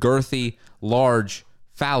to your girthy, large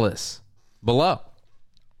phallus below.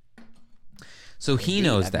 So he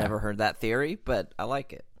knows that. I've never heard that theory, but I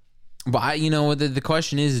like it. But the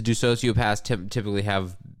question is, do sociopaths typically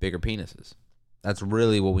have bigger penises? That's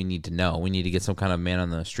really what we need to know. We need to get some kind of man on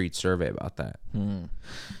the street survey about that.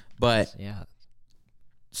 But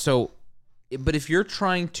but if you're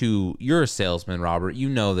you're a salesman, Robert, you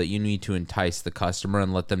know that you need to entice the customer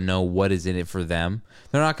and let them know what is in it for them.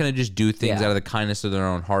 They're not going to just do things out of the kindness of their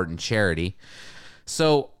own heart and charity.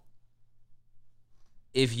 So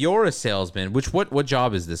if you're a salesman, what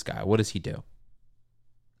job is this guy? What does he do?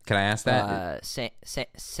 Can I ask that?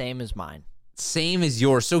 Same as mine. Same as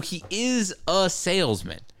yours. So he is a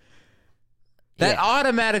salesman. That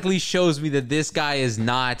automatically shows me that this guy is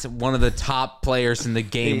not one of the top players in the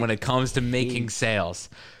game when it comes to making sales.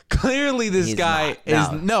 Clearly, this guy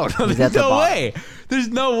is no. There's no way. There's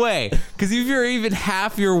no way. Because if you're even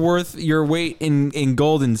half your weight in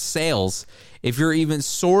gold in sales, if you're even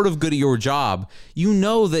sort of good at your job, you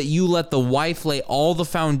know that you let the wife lay all the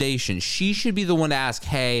foundation. She should be the one to ask,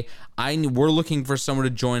 hey, we're looking for someone to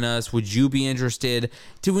join us. Would you be interested?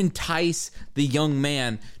 To entice the young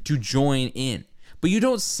man to join in. But you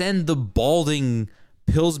don't send the balding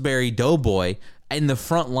Pillsbury doughboy in the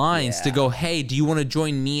front lines to go, hey, do you want to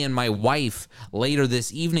join me and my wife later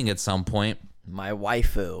this evening at some point? My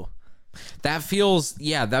waifu. That feels,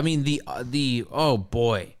 I mean, oh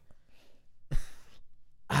boy.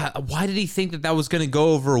 Why did he think that was going to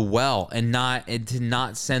go over well and to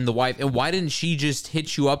not send the wife? And why didn't she just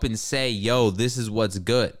hit you up and say, yo, this is what's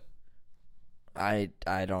good? I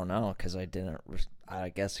don't know, because I didn't respond.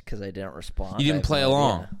 You didn't play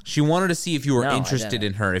along. She wanted to see if you were interested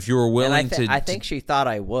in her, if you were willing to. I think she thought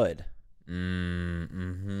I would.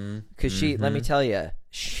 Because let me tell you,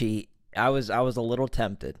 I was a little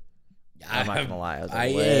tempted. I'm not gonna lie, I was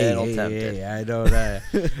a little tempted. Yeah, I know that.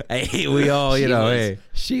 Hey, we all, hey.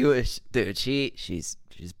 She was, dude. She's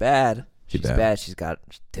bad. She's bad. She's got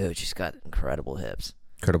incredible hips.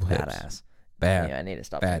 Incredible hips. Badass. Bad. Yeah, I need to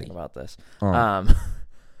stop Baddie. thinking about this.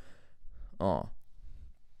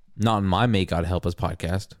 Not in my Make God Help Us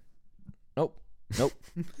podcast. Nope.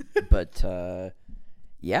 But I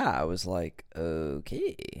was like,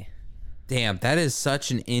 okay. Damn, that is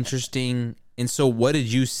such an interesting. And so, what did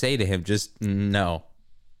you say to him? Just no.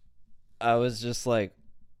 I was just like,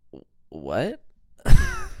 what?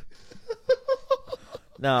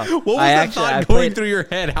 No. What was that thought going through your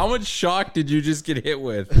head? How much shock did you just get hit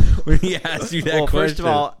with when he asked you that question? First of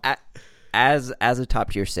all, as a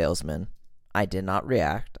top tier salesman, I did not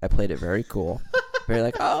react. I played it very cool. Very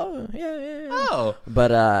like, oh, yeah. Oh.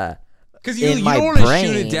 But, because you don't want to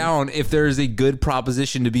shoot it down if there's a good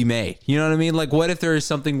proposition to be made. You know what I mean? Like, what if there is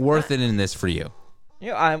something worth it in this for you?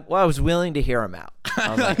 I was willing to hear him out. I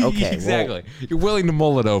was like, okay. Exactly. You're willing to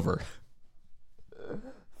mull it over.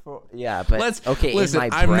 Yeah, but listen, in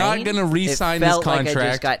my brain, I'm not going to re-sign this contract. Like I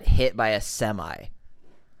just got hit by a semi.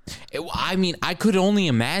 I mean, I could only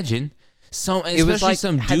imagine. It was like,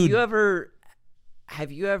 some dude.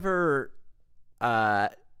 Have you ever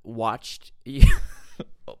watched?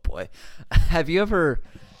 Oh boy, have you ever,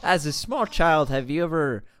 as a small child,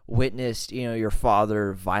 witnessed your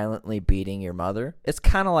father violently beating your mother? It's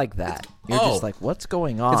kind of like that. You're just like, what's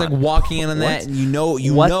going on? It's like walking in on that, and you know.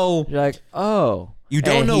 You're like, oh. You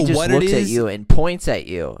don't know what it is. He just looks at you and points at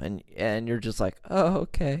you, and you're just like, oh,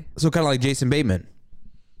 okay. So kind of like Jason Bateman.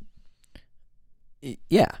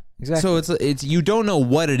 Yeah, exactly. So it's you don't know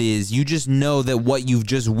what it is. You just know that what you've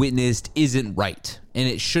just witnessed isn't right, and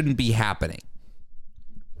it shouldn't be happening.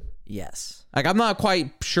 Yes. Like, I'm not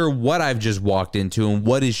quite sure what I've just walked into and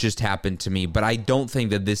what has just happened to me, but I don't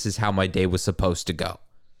think that this is how my day was supposed to go.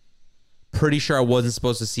 Pretty sure I wasn't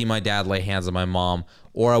supposed to see my dad lay hands on my mom,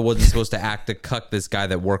 or I wasn't supposed to act to cuck this guy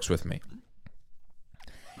that works with me.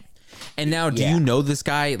 And now, do you know this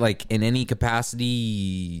guy, like, in any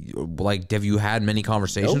capacity? Like, have you had many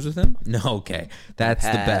conversations with him? No, okay. That's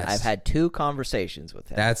the best. I've had 2 conversations with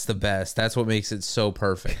him. That's the best. That's what makes it so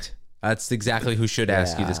perfect. That's exactly who should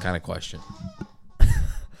ask you this kind of question.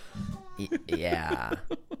 Yeah.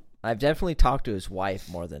 I've definitely talked to his wife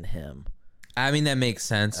more than him. I mean, that makes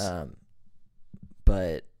sense.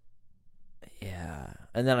 But, yeah.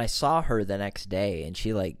 And then I saw her the next day, and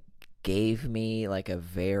she, like, gave me, like, a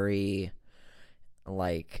very,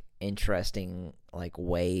 like, interesting, like,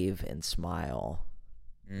 wave and smile.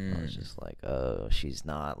 I was just like, oh, she's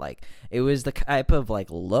not, like, it was the type of, like,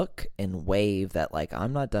 look and wave that, like,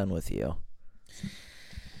 I'm not done with you.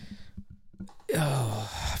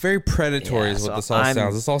 Oh, very predatory is what this all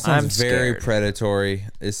sounds. This all sounds very predatory.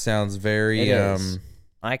 It sounds very,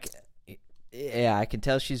 I can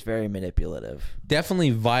tell she's very manipulative.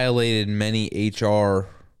 Definitely violated many HR.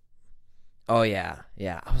 Oh, yeah.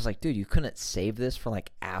 Yeah. I was like, dude, you couldn't save this for,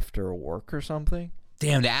 like, after work or something?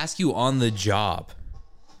 Damn, to ask you on the job.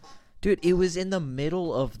 Dude, it was in the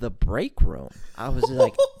middle of the break room. I was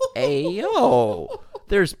like, hey, yo,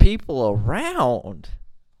 there's people around.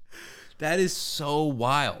 That is so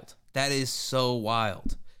wild. That is so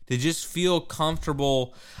wild. To just feel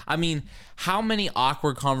comfortable. I mean, how many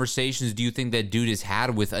awkward conversations do you think that dude has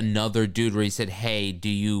had with another dude where he said, "Hey,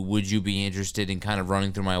 would you be interested in kind of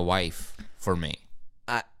running through my wife for me?"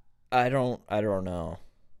 I don't know.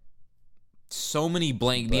 So many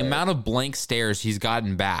the amount of blank stares he's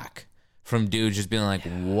gotten back from dudes just being like,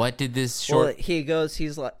 "What did this short?" Well,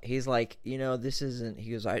 he's like, this isn't.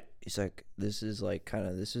 He's like, this is like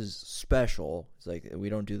this is special. It's like, we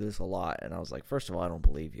don't do this a lot. And I was like, first of all, I don't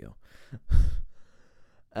believe you.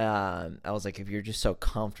 I was like, if you're just so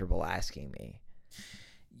comfortable asking me,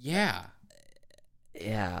 yeah,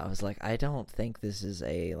 I was like, I don't think this is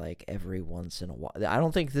a like every once in a while. I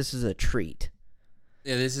don't think this is a treat.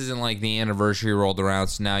 Yeah, this isn't like the anniversary rolled around,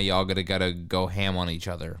 so now y'all gotta go ham on each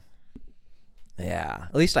other. Yeah,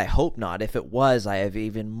 at least I hope not. If it was, I have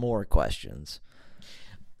even more questions.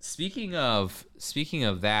 Speaking of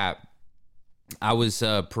that, I was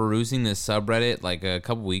perusing this subreddit like a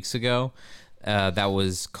couple weeks ago that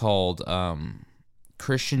was called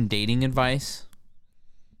Christian Dating Advice.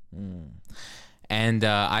 And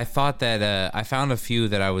I thought that I found a few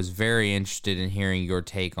that I was very interested in hearing your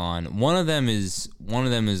take on. One of them is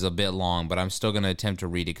a bit long, but I'm still going to attempt to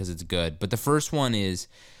read it because it's good. But the first one is,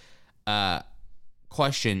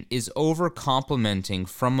 question: is over-complimenting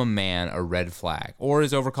from a man a red flag, or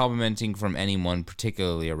is over-complimenting from anyone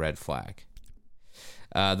particularly a red flag?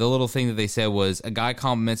 The little thing that they said was, a guy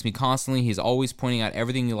compliments me constantly. He's always pointing out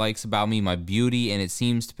everything he likes about me, my beauty, and it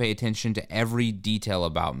seems to pay attention to every detail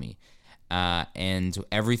about me. And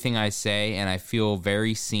everything I say, and I feel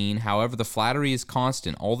very seen. However, the flattery is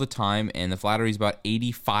constant all the time, and the flattery is about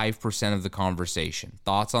 85% of the conversation.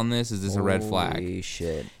 Thoughts on this? Is this a red flag? Holy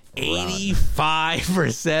shit.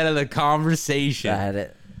 85% of the conversation.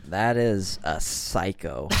 That is a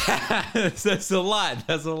psycho. That's a lot.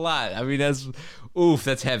 That's a lot. I mean, that's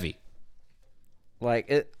heavy.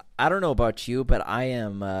 Like, I don't know about you, but I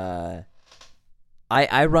am, I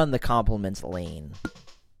run the compliments lean.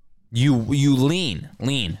 You lean.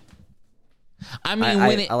 I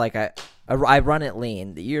mean, I run it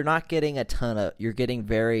lean. You're not getting a ton of. You're getting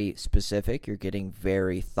very specific. You're getting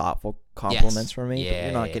very thoughtful compliments from me. But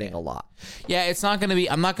you're not getting a lot. Yeah, it's not gonna be.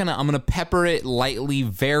 I'm gonna pepper it lightly,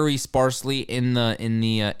 very sparsely in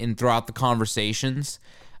throughout the conversations.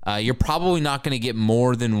 You're probably not gonna get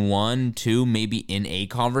more than 1, 2, maybe in a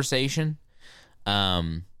conversation.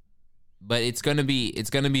 But it's gonna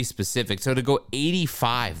be specific. So to go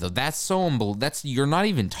 85 though, that's so unbelievable. That's, you're not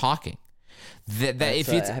even talking. That if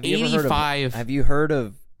it's 85, have you heard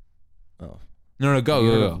of? Oh no,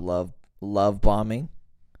 go. Love bombing.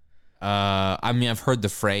 I mean, I've heard the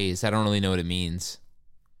phrase. I don't really know what it means.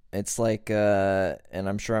 It's like, and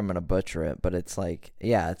I'm sure I'm gonna butcher it, but it's like,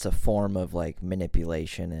 yeah, it's a form of like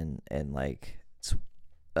manipulation and like it's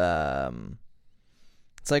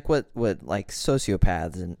like what like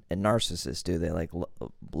sociopaths and narcissists do. They like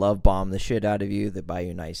love bomb the shit out of you. They buy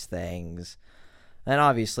you nice things, and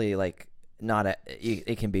obviously like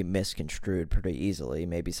it can be misconstrued pretty easily.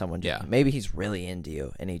 Maybe maybe he's really into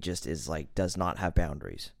you and he just is like does not have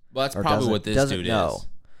boundaries. Well, that's probably what this dude is.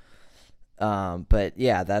 But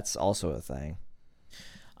yeah, that's also a thing.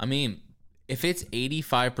 I mean, if it's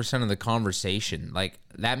 85% of the conversation, like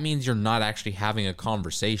that means you're not actually having a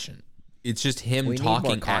conversation. It's just him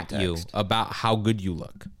talking at you about how good you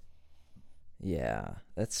look. Yeah,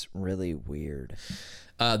 that's really weird.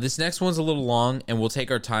 This next one's a little long, and we'll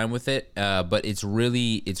take our time with it. But it's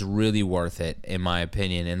really worth it, in my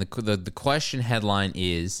opinion. And the question headline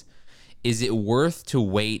is it worth to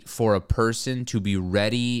wait for a person to be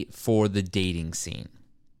ready for the dating scene?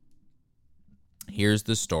 Here's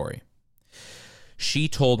the story. She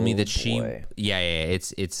told me that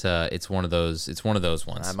it's one of those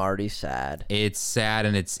ones. I'm already sad. It's sad,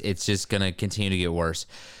 and it's just gonna continue to get worse.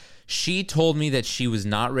 She told me that she was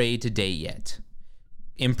not ready to date yet.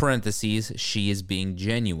 In parentheses, she is being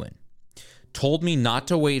genuine. Told me not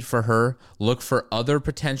to wait for her, look for other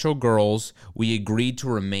potential girls. We agreed to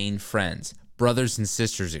remain friends, brothers and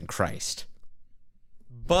sisters in Christ.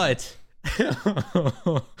 But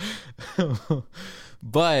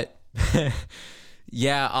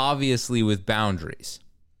yeah, obviously with boundaries.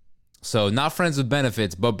 So not friends with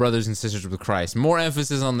benefits, but brothers and sisters with Christ. More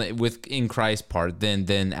emphasis on the in Christ part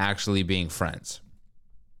than actually being friends.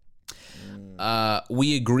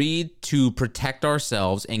 We agreed to protect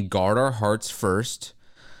ourselves and guard our hearts first.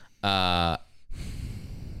 I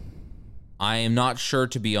am not sure,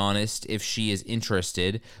 to be honest, if she is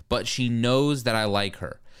interested, but she knows that I like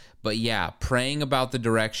her. But yeah, praying about the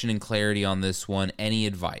direction and clarity on this one. Any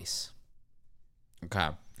advice? Okay.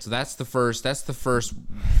 So that's the first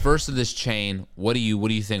of this chain. What do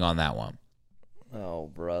you think on that one? Oh,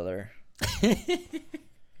 brother.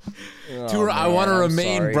 I want to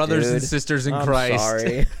remain brothers and sisters in Christ.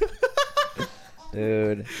 Sorry.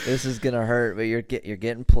 Dude, this is gonna hurt, but you're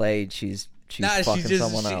getting played. She's fucking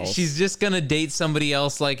someone else. She's just gonna date somebody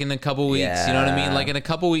else like in a couple weeks. Yeah. You know what I mean? Like in a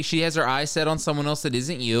couple weeks, she has her eyes set on someone else that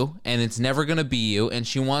isn't you, and it's never gonna be you. And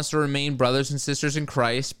she wants to remain brothers and sisters in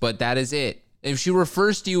Christ, but that is it. If she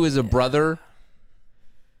refers to you as a brother,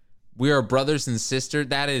 we are brothers and sisters.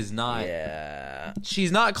 That is not. Yeah.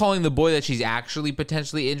 She's not calling the boy that she's actually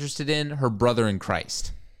potentially interested in her brother in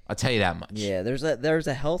Christ. I'll tell you that much. Yeah, there's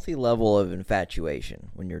a healthy level of infatuation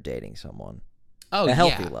when you're dating someone. Oh, a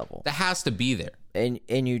healthy level. That has to be there. And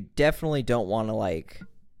you definitely don't want to like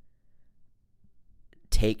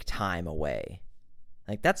take time away.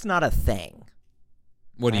 Like that's not a thing.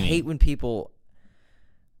 What do you mean? I hate when people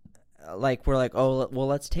like we're like, "Oh, well,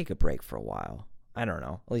 let's take a break for a while." I don't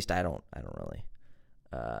know. At least I don't really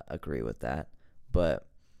agree with that. But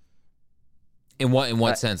in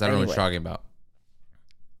what sense? I don't know what you're talking about.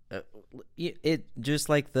 It just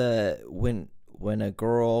like when a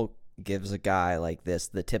girl gives a guy like this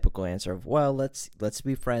the typical answer of, well, let's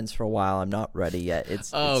be friends for a while, I'm not ready yet.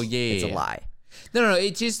 It's a lie. No,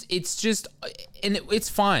 it's just and it's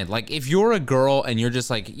fine. Like if you're a girl and you're just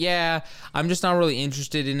like, yeah, I'm just not really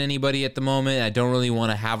interested in anybody at the moment, I don't really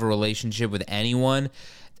want to have a relationship with anyone,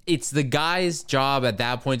 it's the guy's job at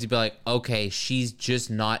that point to be like, okay, she's just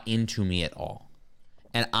not into me at all,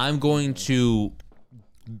 and I'm going to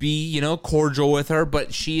be, cordial with her,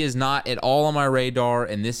 but she is not at all on my radar,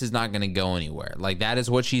 and this is not going to go anywhere. Like that is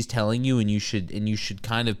what she's telling you, and you should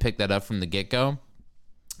kind of pick that up from the get-go.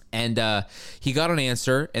 And he got an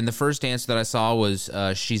answer, and the first answer that I saw was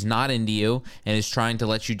she's not into you and is trying to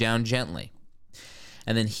let you down gently.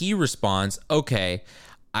 And then he responds, okay,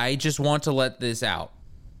 I just want to let this out.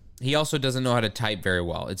 He also doesn't know how to type very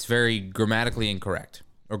well. It's very grammatically incorrect.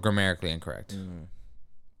 Mm.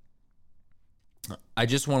 I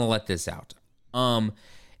just want to let this out.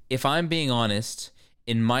 If I'm being honest,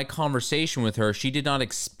 in my conversation with her, she did not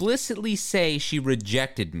explicitly say she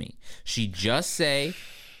rejected me. She just say...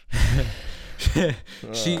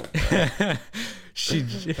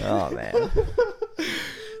 Oh man.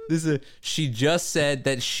 She just said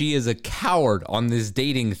that she is a coward on this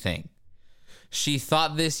dating thing. She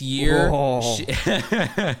thought this year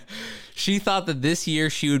she thought that this year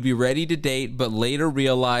she would be ready to date, but later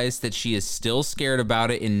realized that she is still scared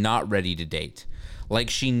about it and not ready to date. Like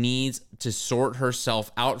she needs to sort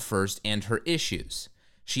herself out first and her issues.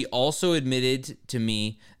 She also admitted to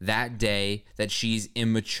me that day that she's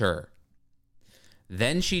immature.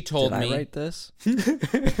 Then she told me... Did I write this?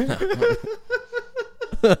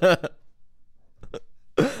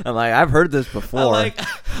 I'm like, I've heard this before.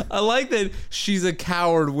 I like that she's a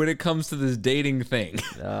coward when it comes to this dating thing.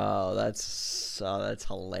 Oh, that's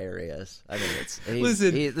hilarious. I mean,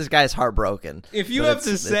 this guy's heartbroken. If you have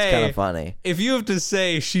to say, it's kind of funny. If you have to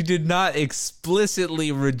say she did not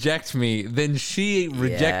explicitly reject me, then she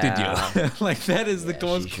rejected you. Like that is the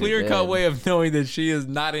most clear-cut way of knowing that she is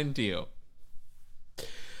not into you.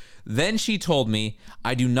 Then she told me,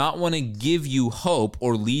 I do not want to give you hope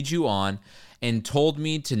or lead you on, and told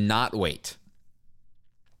me to not wait.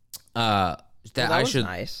 That I should.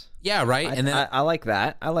 Nice. Yeah, right. And then I like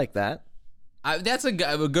that. That's a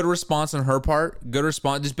good response on her part. Good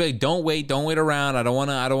response. Just be like, don't wait around. I don't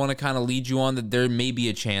want to kind of lead you on that there may be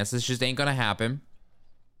a chance. This just ain't gonna happen.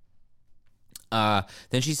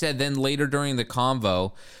 Then she said, then later during the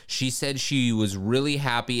convo, she said she was really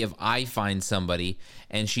happy if I find somebody,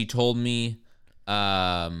 and she told me,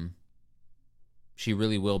 she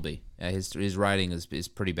really will be. His writing is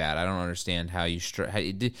pretty bad. I don't understand how you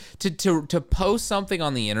to post something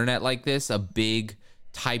on the internet like this, a big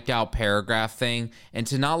typed out paragraph thing, and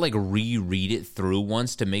to not like reread it through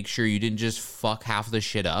once to make sure you didn't just fuck half the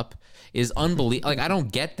shit up is unbelievable. Like I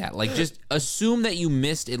don't get that. Like just assume that you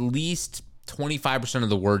missed at least 25% of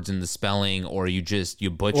the words in the spelling, or you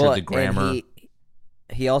butchered the grammar.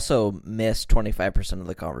 He also missed 25% of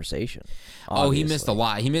the conversation. Obviously. Oh, he missed a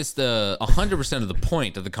lot. He missed 100% of the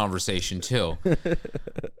point of the conversation too. And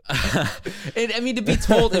I mean, to be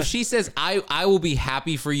told, if she says, "I will be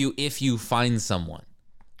happy for you if you find someone."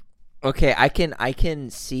 Okay, I can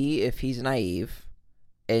see if he's naive,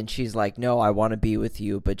 and she's like, "No, I want to be with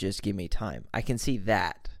you, but just give me time." I can see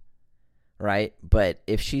that, right? But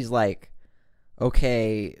if she's like,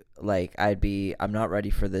 "Okay, like I'm not ready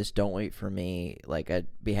for this. Don't wait for me. Like I'd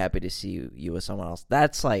be happy to see you with someone else."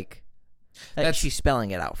 That's like She's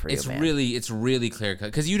spelling it out for you, man. It's really clear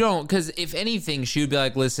cut. Because if anything, she would be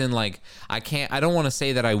like, listen, like, I don't want to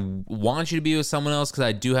say that I want you to be with someone else because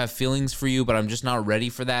I do have feelings for you, but I'm just not ready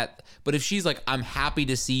for that. But if she's like, I'm happy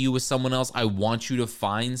to see you with someone else, I want you to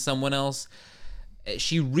find someone else,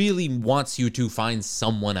 she really wants you to find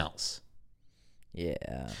someone else.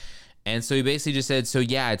 Yeah. And so he basically just said, so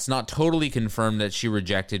yeah, it's not totally confirmed that she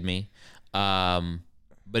rejected me.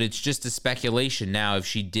 But it's just a speculation now if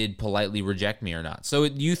she did politely reject me or not. So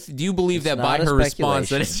do you believe that by her response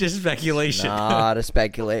that it's just speculation? Not a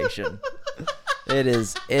speculation. It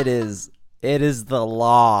is the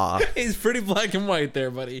law. He's pretty black and white there,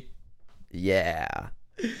 buddy. Yeah.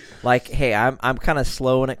 Like, hey, I'm kind of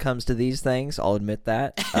slow when it comes to these things. I'll admit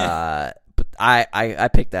that. But I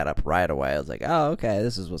picked that up right away. I was like, oh, okay,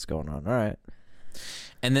 this is what's going on. All right.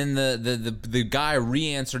 And then the guy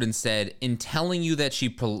re-answered and said, in telling you that she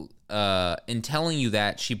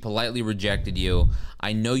politely rejected you,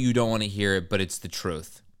 I know you don't want to hear it, but it's the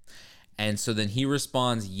truth. And so then he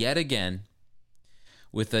responds yet again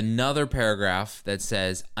with another paragraph that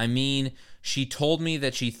says, I mean, she told me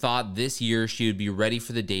that she thought this year she would be ready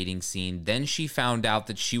for the dating scene. Then she found out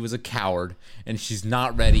that she was a coward and she's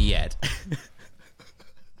not ready yet.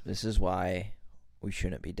 This is why we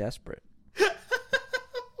shouldn't be desperate.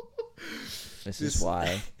 This is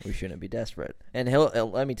why we shouldn't be desperate. And he'll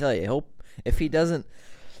let me tell you, if he doesn't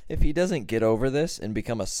get over this and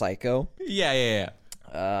become a psycho, he'll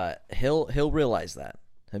realize that.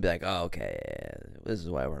 He'll be like, oh, okay, yeah, this is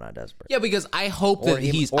why we're not desperate. Yeah, because I hope that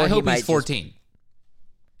he's 14.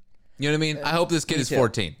 You know what I mean? I hope this kid is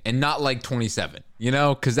 14 and not like 27. You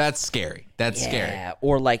know, because that's scary. That's scary. Yeah,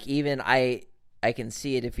 or like even I can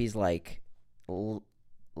see it if he's like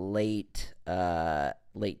late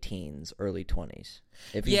teens, early 20s.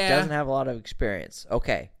 If he doesn't have a lot of experience,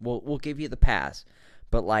 okay, we'll give you the pass.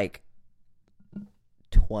 But like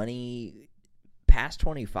 20 past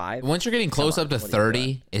 25, once you're getting close up to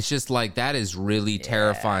 30, it's just like that is really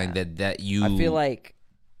terrifying that you I feel like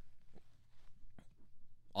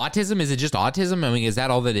autism, is it just autism? I mean, is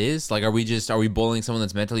that all that is? Like, are we bullying someone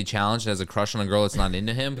that's mentally challenged that has a crush on a girl that's not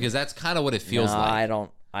into him? Because that's kind of what it feels like.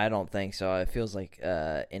 I don't think so. It feels like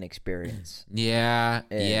inexperience.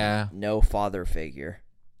 Yeah. No father figure.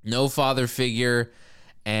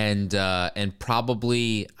 And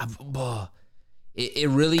probably it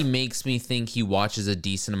really makes me think he watches a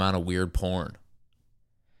decent amount of weird porn.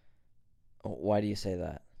 Why do you say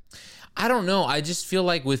that? I don't know. I just feel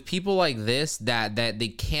like with people like this that they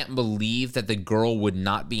can't believe that the girl would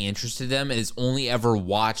not be interested in them and has only ever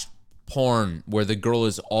watched porn where the girl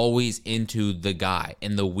is always into the guy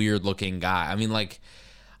and the weird looking guy. I mean, like,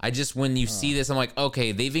 I just, when you see this, I'm like,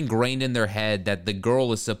 okay, they've ingrained in their head that the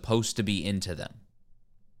girl is supposed to be into them.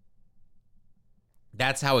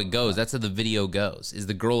 That's how it goes. That's how the video goes, is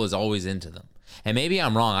the girl is always into them. And maybe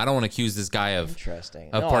I'm wrong. I don't want to accuse this guy of partaking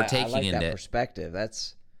I like in that it. Perspective.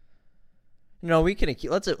 That's, we can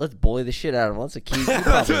let's bully the shit out of him. Let's accuse you.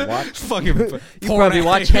 Probably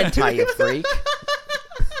watch hentai, you freak.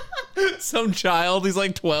 Some child, he's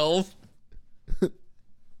like 12.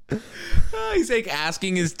 He's like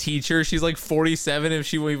asking his teacher, she's like 47, if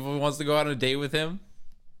she wants to go out on a date with him.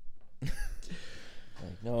 Like,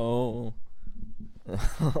 no.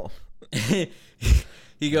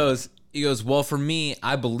 He goes, well, for me,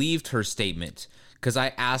 I believed her statement because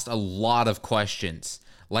I asked a lot of questions.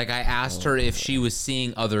 Like, I asked her if she was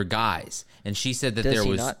seeing other guys, and she said that Does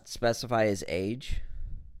he not specify his age?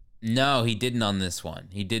 No, he didn't on this one.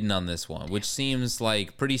 Which seems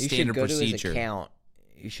like pretty standard procedure.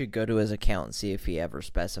 You should go to his account and see if he ever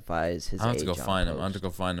specifies his age. I have to go find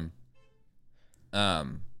him.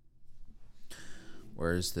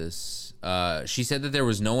 Where is this? She said that there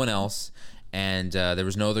was no one else, and there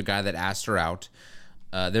was no other guy that asked her out.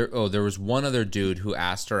 There was one other dude who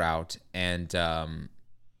asked her out, and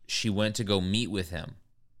she went to go meet with him.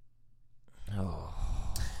 Oh.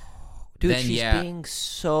 Dude, she's being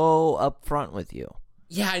so upfront with you.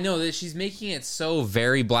 Yeah, I know that she's making it so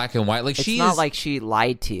very black and white. Like, it's not like she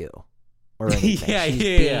lied to you or anything.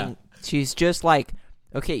 Yeah. She's just like,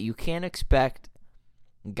 okay, you can't expect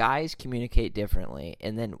guys communicate differently,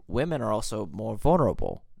 and then women are also more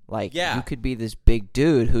vulnerable. Like, you could be this big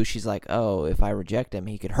dude who she's like, oh, if I reject him,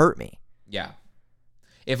 he could hurt me. Yeah.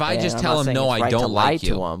 If I just tell him, no, I don't like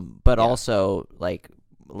you. To him, but also, like,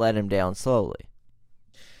 let him down slowly.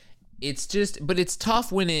 It's just, but it's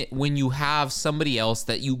tough when you have somebody else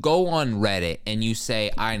that you go on Reddit and you say,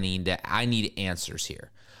 I need answers here.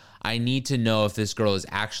 I need to know if this girl is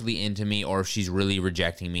actually into me or if she's really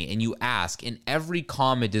rejecting me. And you ask, and every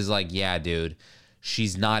comment is like, yeah, dude,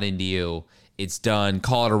 she's not into you. It's done.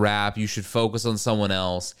 Call it a wrap. You should focus on someone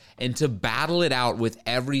else. And to battle it out with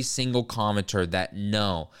every single commenter that,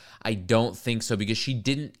 no, I don't think so, because she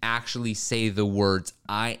didn't actually say the words,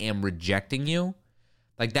 I am rejecting you.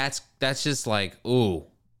 Like, that's just like, ooh,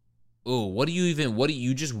 what do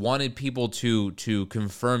you just wanted people to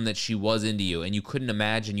confirm that she was into you, and you couldn't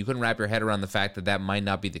wrap your head around the fact that that might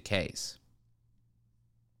not be the case.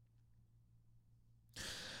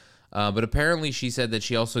 But apparently she said that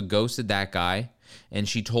she also ghosted that guy, and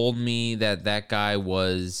she told me that guy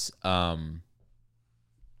was,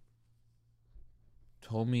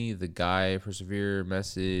 told me the guy, persevere,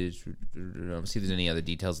 message, see if there's any other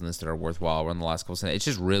details in this that are worthwhile in the last couple sentences. It's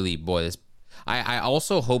just really, boy, this, I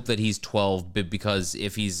also hope that he's 12, because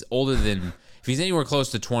if he's anywhere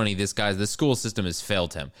close to 20, the school system has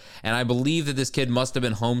failed him. And I believe that this kid must have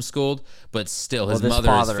been homeschooled, but still, his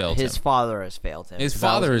mother has failed him. His father has failed him. His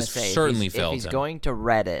father has certainly failed him. If he's going to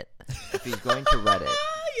Reddit for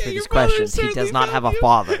these questions, he does not have a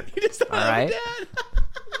father. He does not have a dad.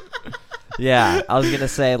 Yeah, I was going to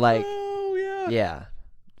say, like, yeah,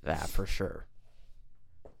 for sure.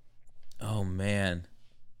 Oh, man.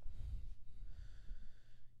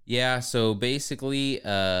 Yeah, so basically,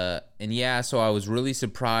 so I was really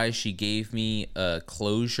surprised she gave me a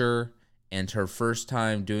closure, and her first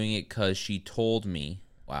time doing it, because she told me,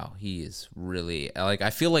 wow, he is really, like, I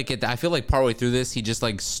feel like partway through this, he just,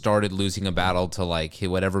 like, started losing a battle to, like,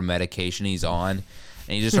 whatever medication he's on,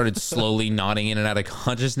 and he just started slowly nodding in and out of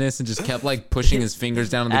consciousness and just kept, like, pushing his fingers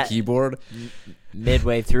down on the keyboard.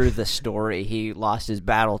 Midway through the story, he lost his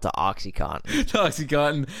battle to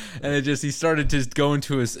OxyContin. And he started to go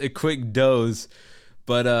into a quick doze.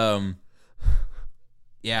 But,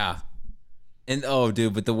 yeah. And, oh,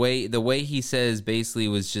 dude, but the way he says basically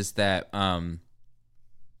was just that,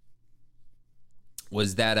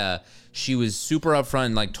 she was super upfront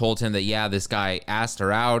and, like, told him that, yeah, this guy asked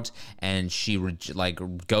her out, and she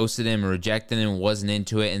ghosted him and rejected him and wasn't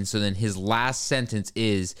into it. And so then his last sentence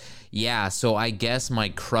is, yeah, so I guess my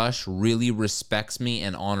crush really respects me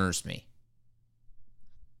and honors me.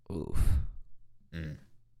 Oof.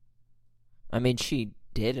 I mean, she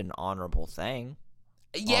did an honorable thing.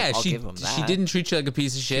 Yeah, I'll give him that. She didn't treat you like a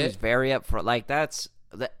piece of shit. She was very upfront. Like,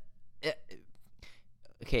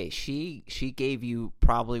 okay, she gave you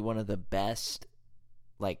probably one of the best,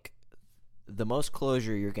 like, the most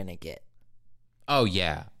closure you're gonna get. Oh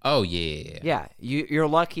yeah. Yeah, you're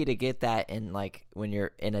lucky to get that in, like, when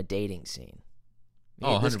you're in a dating scene.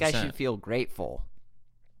 This guy should feel grateful.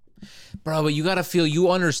 Bro, but you gotta feel,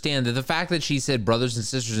 you understand that the fact that she said brothers and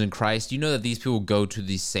sisters in Christ, you know that these people go to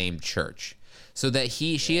the same church, so that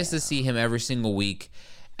she has to see him every single week,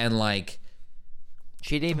 and, like,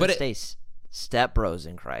 she didn't even stay step bros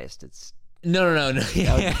in Christ. It's no. That would be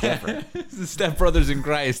different. Step brothers in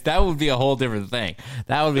Christ. That would be a whole different thing.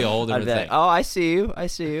 Thing. Oh, I see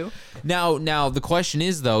you. Now the question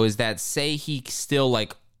is, though, is that, say he still,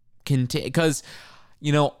 like, because,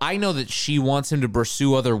 you know, I know that she wants him to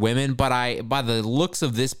pursue other women, but by the looks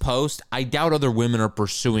of this post, I doubt other women are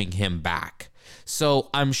pursuing him back. So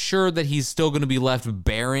I'm sure that he's still going to be left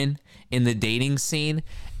barren in the dating scene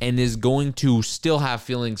and is going to still have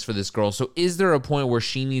feelings for this girl. So is there a point where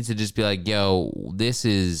she needs to just be like, yo,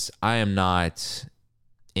 I am not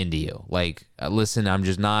into you. Like, listen, I'm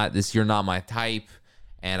just not, you're not my type,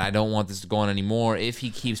 and I don't want this to go on anymore, if he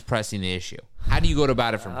keeps pressing the issue? How do you go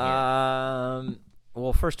about it from here?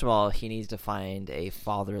 Well, first of all, he needs to find a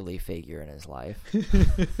fatherly figure in his life.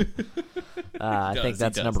 I think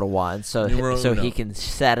that's number one. So he can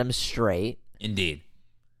set him straight. Indeed.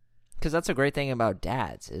 Because that's a great thing about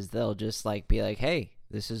dads, is they'll just, like, be like, hey,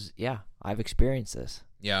 I've experienced this.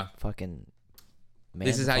 Yeah. Fucking man.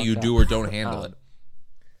 This is how you do or don't handle it.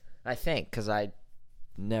 I think, because I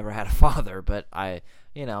never had a father, but I've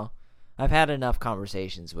had enough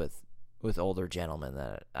conversations with older gentlemen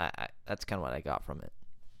that I that's kind of what I got from it.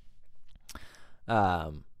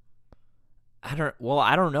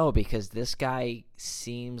 I don't know, because this guy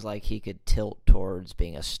seems like he could tilt towards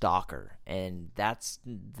being a stalker, and that's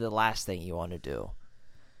the last thing you want to do.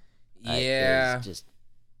 Yeah. Is just,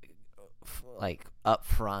 like, up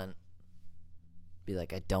front, be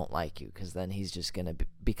like, I don't like you, because then he's just going to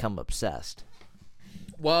become obsessed.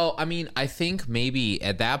 Well, I mean, I think maybe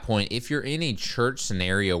at that point, if you're in a church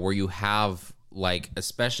scenario where you have, like,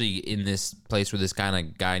 especially in this place where this kind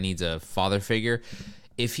of guy needs a father figure,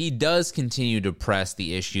 if he does continue to press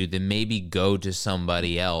the issue, then maybe go to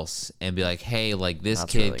somebody else and be like, hey, like, this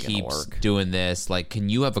kid keeps doing this. Like, can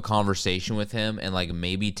you have a conversation with him and, like,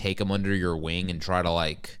 maybe take him under your wing and try to,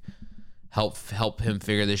 like, help him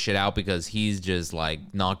figure this shit out, because he's just,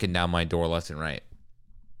 like, knocking down my door left and right.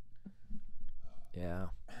 Yeah.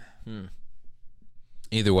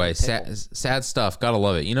 Either way, sad stuff. Gotta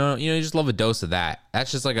love it. You know, you just love a dose of that.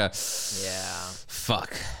 That's just like a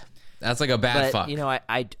fuck. That's like a bad fuck. You know,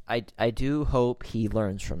 I do hope he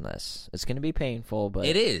learns from this. It's going to be painful, but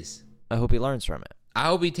it is. I hope he learns from it. I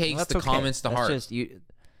hope he takes the comments to heart.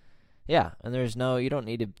 Yeah, and you don't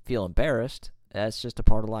need to feel embarrassed. That's just a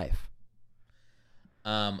part of life.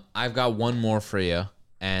 I've got one more for you,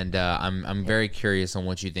 and I'm very curious on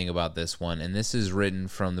what you think about this one. And this is written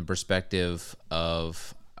from the perspective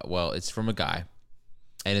of, well, it's from a guy,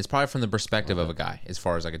 and it's probably from the perspective of a guy, as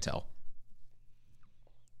far as I could tell.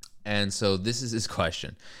 And so this is his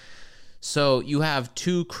question. So you have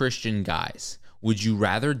two Christian guys. Would you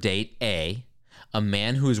rather date a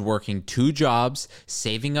man who is working 2 jobs,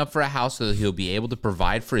 saving up for a house so that he'll be able to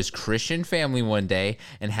provide for his Christian family one day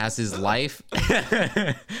and has his life...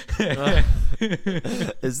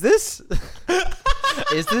 Is this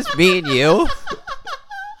me and you?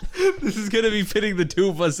 This is going to be pitting the two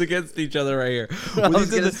of us against each other right here. I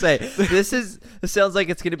was going to say, this sounds like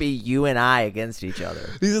it's going to be you and I against each other.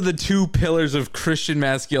 These are the 2 pillars of Christian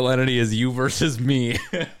masculinity, as you versus me.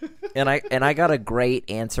 And I got a great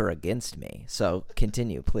answer against me. So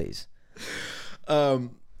continue, please.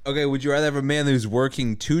 Okay, would you rather have a man who's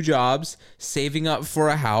working 2 jobs, saving up for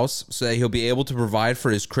a house so that he'll be able to provide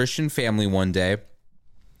for his Christian family one day,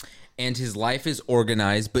 and his life is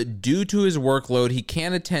organized, but due to his workload, he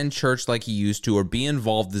can't attend church like he used to or be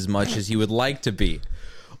involved as much as he would like to be?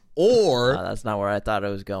 Or... that's not where I thought it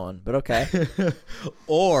was going, but okay.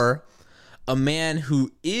 Or a man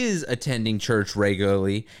who is attending church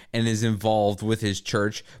regularly and is involved with his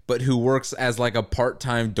church, but who works as like a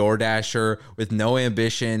part-time DoorDasher with no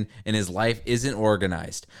ambition and his life isn't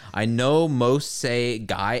organized. I know most say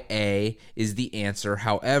guy A is the answer.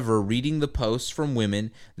 However, reading the posts from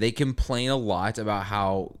women, they complain a lot about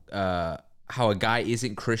how a guy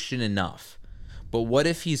isn't Christian enough. But what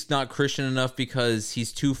if he's not Christian enough because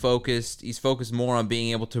he's too focused? He's focused more on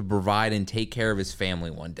being able to provide and take care of his family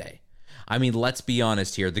one day. I mean, let's be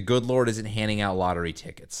honest here. The good Lord isn't handing out lottery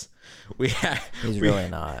tickets. He's really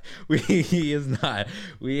not. He is not.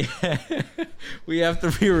 We have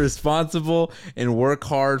to be responsible and work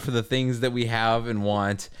hard for the things that we have and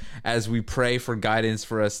want as we pray for guidance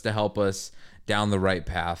for us to help us down the right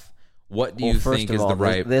path. What do you think is the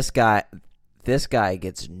right... This guy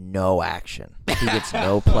gets no action. He gets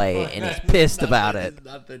no play, and he's pissed about it.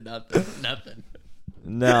 Nothing.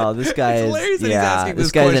 No, this guy is. Yeah,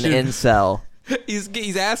 this guy's an incel.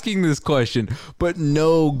 He's asking this question, but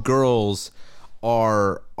no girls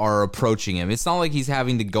are approaching him. It's not like he's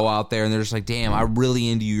having to go out there and they're just like, "Damn, I'm really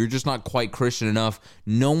into you. You're just not quite Christian enough."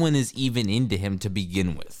 No one is even into him to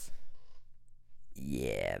begin with.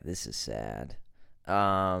 Yeah, this is sad.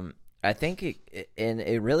 I think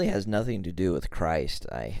it really has nothing to do with Christ.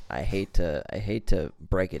 I hate to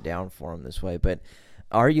break it down for him this way, but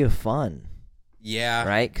are you fun? Yeah.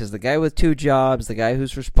 Right? Because the guy with 2 jobs, the guy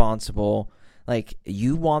who's responsible, like,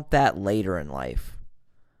 you want that later in life.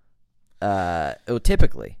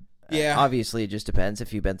 Typically. Yeah. Obviously, it just depends.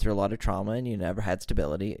 If you've been through a lot of trauma and you never had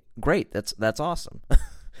stability, great. That's awesome.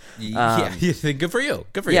 Yeah, you think good for you.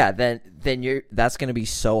 Good for you. Yeah, then that's going to be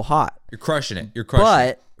so hot. You're crushing it.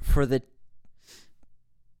 But for the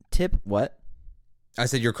tip, what? I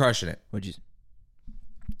said you're crushing it. Would you?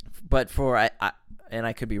 But for and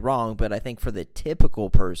I could be wrong, but I think for the typical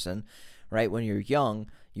person, right, when you're young,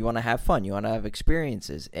 you want to have fun, you want to have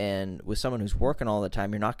experiences, and with someone who's working all the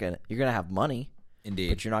time, you're gonna have money, indeed,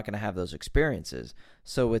 but you're not gonna have those experiences.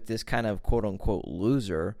 So with this kind of quote unquote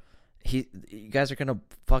loser, you guys are gonna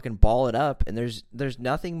fucking ball it up, and there's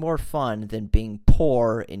nothing more fun than being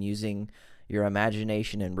poor and using your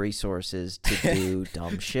imagination and resources to do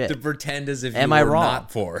dumb shit. To pretend as if you were not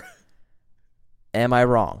poor. Am I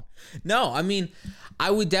wrong? No, I mean,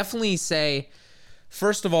 I would definitely say,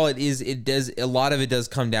 first of all, a lot of it does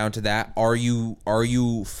come down to that. Are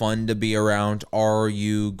you fun to be around? Are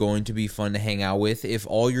you going to be fun to hang out with? If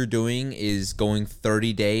all you're doing is going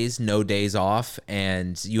 30 days, no days off,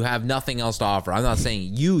 and you have nothing else to offer. I'm not saying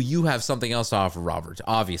you have something else to offer, Robert.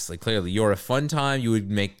 Obviously, clearly, you're a fun time. You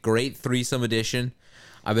would make great threesome edition.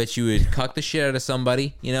 I bet you would cuck the shit out of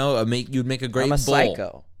somebody. You know, you'd make a great bowl. I'm a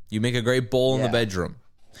psycho. You make a great bowl in the bedroom.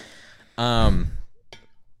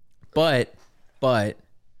 But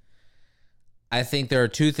I think there are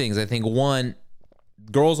 2 things. I think, one,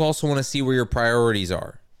 girls also want to see where your priorities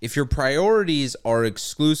are. If your priorities are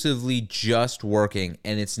exclusively just working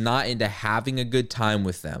and it's not into having a good time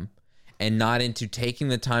with them and not into taking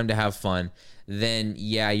the time to have fun, then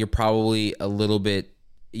yeah, you're probably a little bit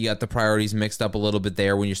you got the priorities mixed up a little bit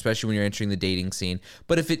there especially when you're entering the dating scene.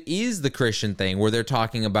 But if it is the Christian thing where they're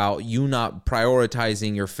talking about you not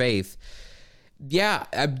prioritizing your faith, yeah,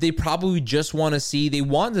 they probably just want to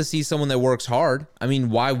see someone that works hard. I mean,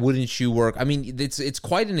 why wouldn't you work? I mean, it's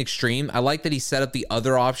quite an extreme. I like that he set up the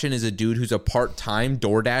other option as a dude who's a part-time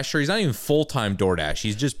DoorDasher. He's not even full-time DoorDash.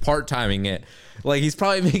 He's just part-timing it. Like, he's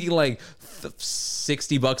probably making like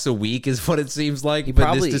 $60 a week is what it seems like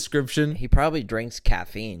by this description. He probably drinks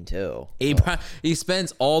caffeine too. He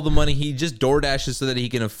spends all the money. He just DoorDashes so that he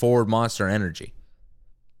can afford Monster Energy.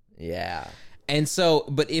 Yeah. And so,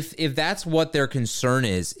 but if that's what their concern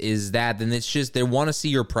is that, then it's just they want to see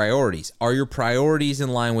your priorities. Are your priorities in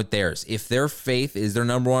line with theirs? If their faith is their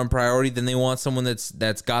number one priority, then they want someone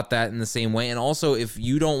that's got that in the same way. And also, if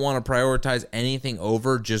you don't want to prioritize anything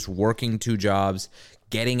over just working 2 jobs,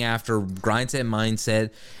 getting after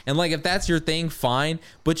mindset, and like if that's your thing, fine.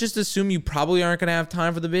 But just assume you probably aren't going to have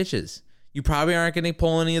time for the bitches. You probably aren't going to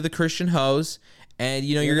pull any of the Christian hoes, and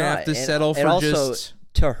you're going to have to settle for also, just.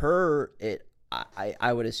 To her,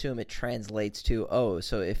 I would assume it translates to,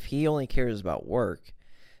 so if he only cares about work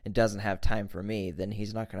and doesn't have time for me, then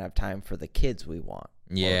he's not going to have time for the kids we want.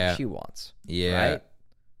 Yeah. Or she wants. Yeah. Right?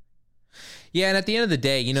 Yeah, and at the end of the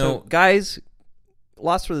day, so guys,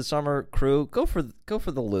 Lost for the Summer crew, go for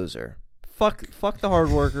the loser. Fuck the hard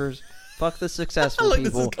workers. Fuck the successful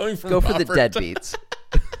people. Go for the deadbeats.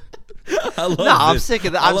 I'm sick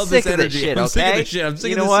of that. I'm sick of this shit, okay? I'm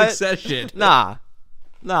sick of this success shit.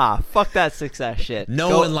 Nah, fuck that success shit.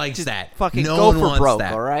 No one likes that. Fucking no go one for wants broke,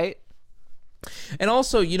 that. all right? And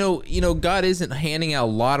also, God isn't handing out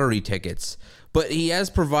lottery tickets, but he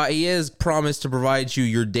has promised to provide you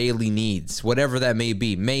your daily needs, whatever that may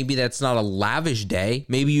be. Maybe that's not a lavish day.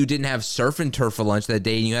 Maybe you didn't have surf and turf for lunch that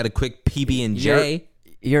day and you had a quick PB&J.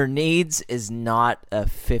 Your needs is not a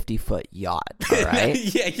 50-foot yacht, all right?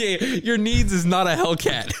 Yeah. Your needs is not a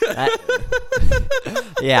Hellcat.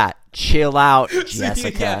 Yeah, chill out,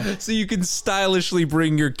 Jessica. So you can stylishly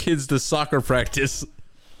bring your kids to soccer practice.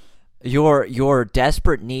 Your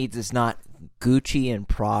desperate needs is not Gucci and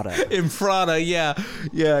Prada. Yeah.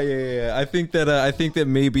 I think that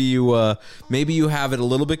maybe you have it a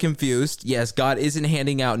little bit confused. Yes, God isn't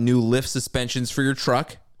handing out new lift suspensions for your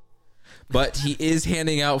truck. But he is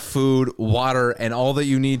handing out food, water, and all that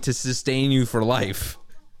you need to sustain you for life.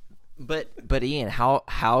 But Ian,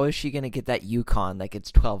 how is she going to get that Yukon that gets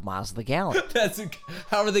 12 miles to the gallon?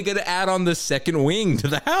 How are they going to add on the second wing to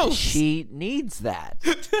the house? She needs that.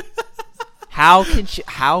 How can she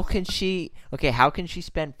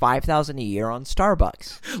spend $5,000 a year on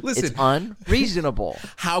Starbucks? Listen, it's unreasonable.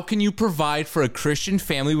 How can you provide for a Christian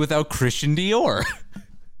family without Christian Dior?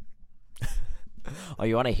 Oh,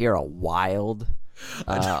 you want to hear a wild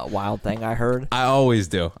thing I heard? I always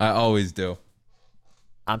do.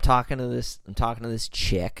 I'm talking to this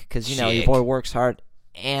chick because your boy works hard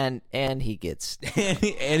and he gets and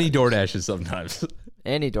he DoorDashes sometimes.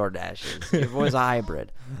 And he DoorDashes. Your boy's a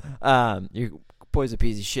hybrid. Your boy's a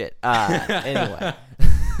piece of shit. Anyway,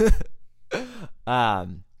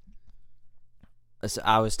 so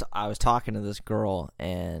I was talking to this girl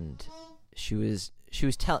and she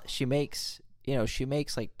makes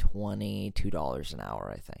like $22 an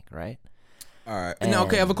hour, I think, right? All right. Now,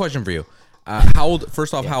 okay, I have a question for you. How old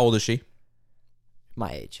is she?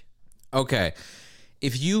 My age. Okay.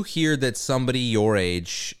 If you hear that somebody your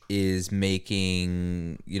age is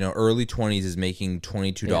making, early 20s is making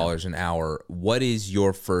 $22 an hour, what is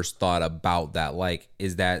your first thought about that? Like,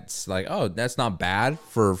 is that like, oh, that's not bad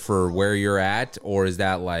for where you're at? Or is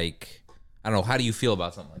that like, I don't know, how do you feel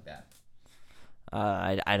about something like that?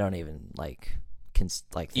 I don't even think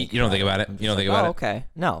you don't think about it. You don't think about it. Okay.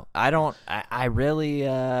 No, I don't. I really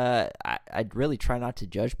I'd really try not to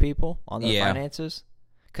judge people on their finances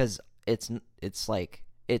because it's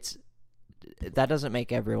that doesn't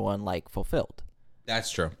make everyone like fulfilled.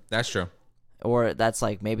 That's true. Or that's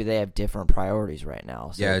like maybe they have different priorities right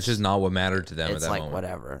now. So it's just not what mattered to them at that moment. It's like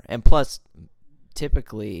whatever. And plus,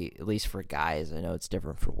 typically, at least for guys, I know it's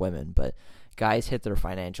different for women, but guys hit their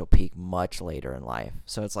financial peak much later in life.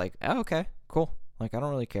 So it's like, oh, okay, cool. Like, I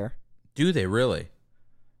don't really care. Do they really?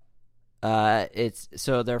 It's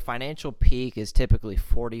so their financial peak is typically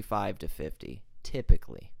 45 to 50.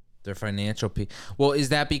 Typically. Their financial peak. Well, is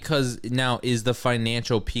that because now is the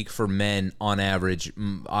financial peak for men on average?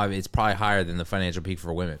 It's probably higher than the financial peak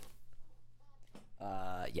for women.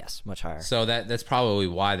 Yes, much higher. So that's probably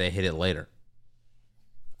why they hit it later.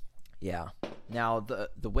 Yeah. Now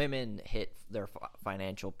the women hit their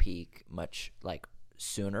financial peak much like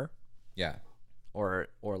sooner. Yeah. Or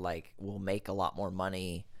like will make a lot more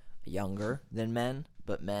money younger than men.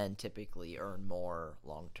 but men typically earn more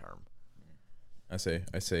long term. I see.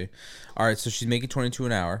 All right, so she's making 22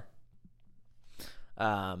 an hour.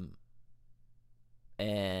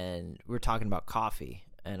 And we were talking about coffee,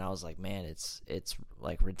 and I was like, man, it's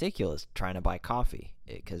like ridiculous trying to buy coffee,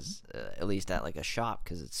 because at least at like a shop,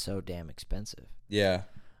 because it's so damn expensive. Yeah.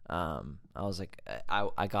 I was like,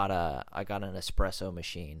 I got an espresso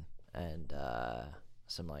machine and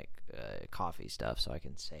some like coffee stuff so I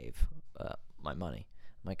can save my money.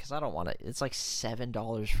 I'm like, because I don't want to. It's like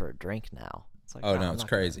 $7 for a drink now. It's like, no, it's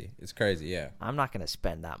crazy. It's crazy. Yeah. I'm not gonna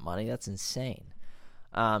spend that money. That's insane.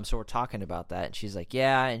 So we're talking about that, and she's like,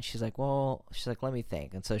 yeah, and she's like, let me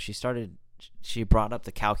think. And so she brought up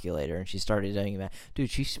the calculator, and she started doing that. Dude,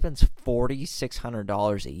 she spends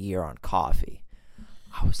 $4,600 a year on coffee.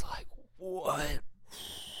 I was like, what?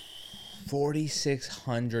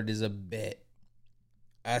 4,600 is a bit.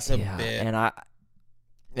 That's a bit.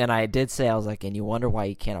 And I did say, I was like, and you wonder why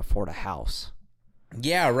you can't afford a house.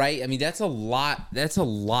 Yeah, right. I mean, that's a lot. That's a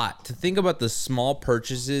lot to think about, the small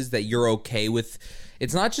purchases that you're okay with.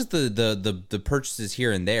 It's not just the purchases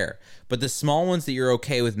here and there, but the small ones that you're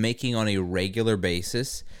okay with making on a regular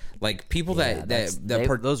basis. Like people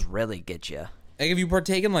those really get you. Like if you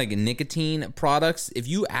partake in like nicotine products, if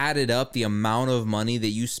you added up the amount of money that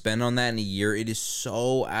you spend on that in a year, it is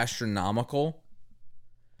so astronomical.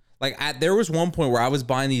 Like there was one point where I was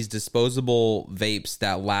buying these disposable vapes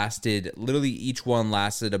that lasted, literally each one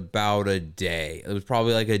lasted about a day. It was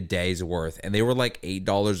probably like a day's worth, and they were like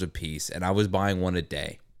 $8 a piece, and I was buying one a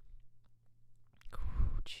day.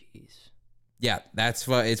 Oh, jeez. Yeah, it's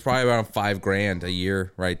probably around $5,000 a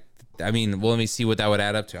year, right? I mean, well, let me see what that would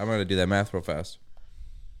add up to. I'm gonna do that math real fast.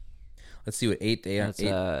 Let's see what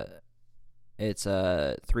It's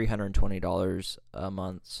 $320 a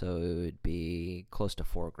month, so it would be close to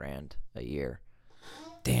 $4,000 a year.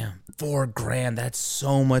 Damn, $4,000. That's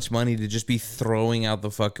so much money to just be throwing out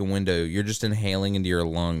the fucking window. You're just inhaling into your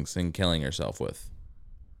lungs and killing yourself with.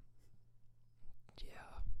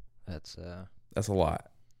 Yeah, that's a lot.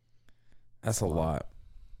 That's a lot.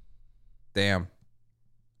 Damn.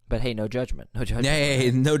 But hey, no judgment. No judgment.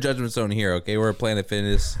 Yeah, no judgment zone here, okay? We're at Planet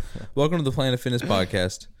Fitness. Welcome to the Planet Fitness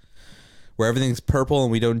podcast, where everything's purple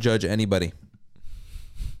and we don't judge anybody.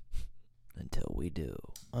 Until we do.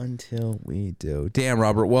 Damn,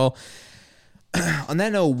 Robert. Well, on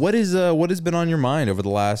that note, what has been on your mind over the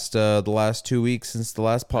last 2 weeks since the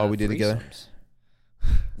last pod we did together?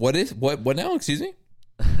 What now? Excuse me?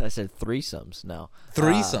 I said threesomes. No.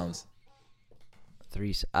 Threesomes.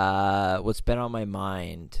 What's been on my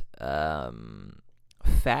mind?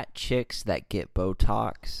 Fat chicks that get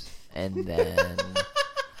Botox, and then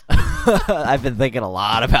I've been thinking a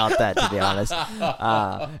lot about that, to be honest.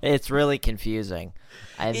 It's really confusing.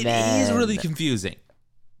 It is really confusing.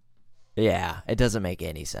 Yeah, it doesn't make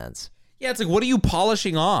any sense. Yeah, it's like, what are you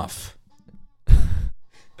polishing off?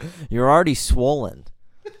 You're already swollen.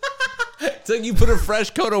 It's like you put a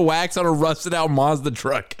fresh coat of wax on a rusted out Mazda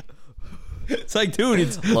truck. It's like, dude,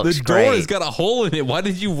 the door has got a hole in it. Why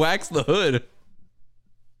did you wax the hood?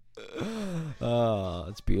 Oh,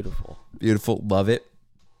 it's beautiful. Beautiful. Love it.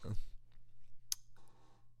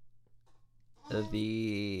 Let's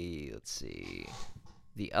see.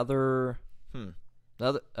 It's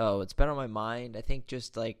been on my mind. I think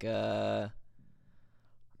just like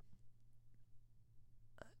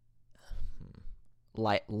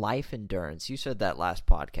life endurance. You said that last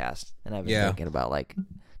podcast, and I've been thinking about like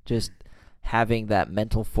just having that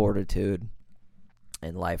mental fortitude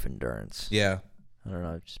and life endurance. Yeah. I don't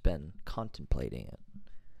know. I've just been contemplating it.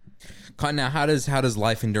 Now, how does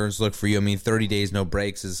life endurance look for you? I mean, 30 days no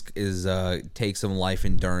breaks is take some life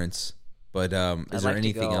endurance. But is there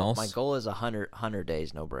anything else? My goal is 100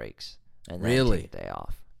 days no breaks, and then take a day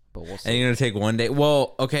off. But we'll see. And you're gonna take one day.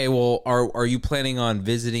 Well, okay. Well, are you planning on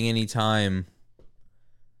visiting any time?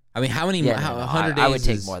 I mean, how many? 100 days? I would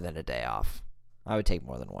take more than a day off. I would take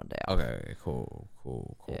more than one day off. Okay, cool.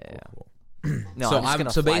 No,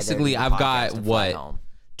 so basically, I've got what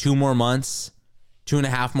 2 more months.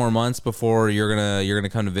 2.5 more months before you're gonna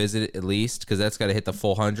come to visit at least, because that's got to hit the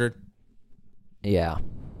full 100. Yeah.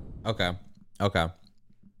 Okay.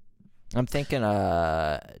 I'm thinking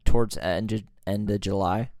towards end of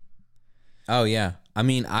July. Oh yeah. I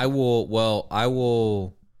mean, I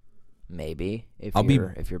will. Maybe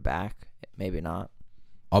if you're back, maybe not.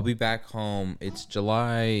 I'll be back home. It's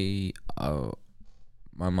July.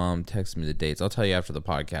 My mom texted me the dates. I'll tell you after the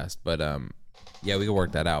podcast, but Yeah, we could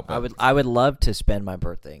work that out. But I would love to spend my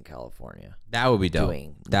birthday in California. That would be dope.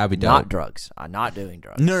 That would be dope. Not drugs. I'm not doing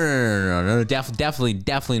drugs. No.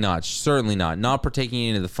 Definitely not. Certainly not. Not partaking in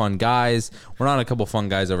any of the fun guys. We're not a couple fun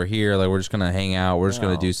guys over here. Like, we're just gonna hang out. We're just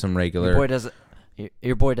gonna do some regular.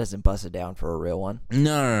 Your boy doesn't bust it down for a real one.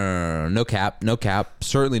 No. No cap.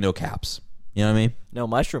 Certainly no caps. You know what I mean? No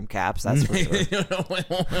mushroom caps. That's for sure.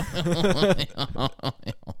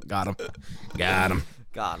 Got him.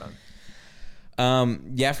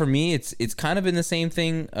 Yeah, for me, it's kind of been the same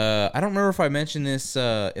thing. I don't remember if I mentioned this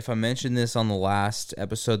on the last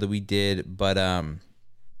episode that we did, but I've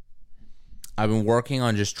been working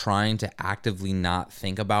on just trying to actively not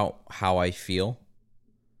think about how I feel,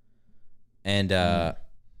 and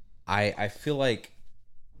I feel like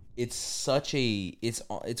it's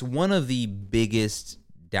one of the biggest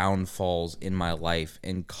downfalls in my life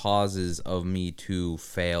and causes of me to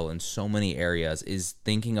fail in so many areas is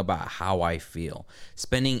thinking about how I feel,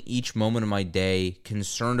 spending each moment of my day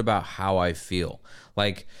concerned about how I feel.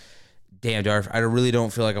 Like, damn, Darth, I really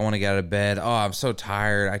don't feel like I want to get out of bed. Oh, I'm so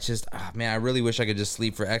tired. I really wish I could just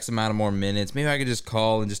sleep for X amount of more minutes. Maybe I could just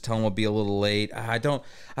call and just tell them I'll be a little late. I don't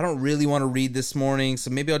really want to read this morning, so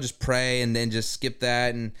maybe I'll just pray and then just skip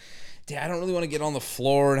that. And I don't really want to get on the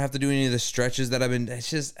floor and have to do any of the stretches that I've been. It's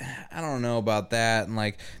just, I don't know about that. And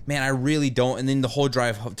like, man, I really don't. And then the whole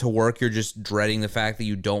drive to work, you're just dreading the fact that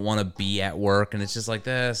you don't want to be at work. And it's just like,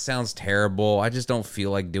 that sounds terrible. I just don't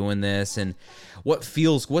feel like doing this. And what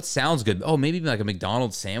sounds good? Oh, maybe like a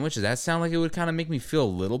McDonald's sandwich. Does that sound like it would kind of make me feel a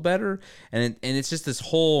little better? And it's just this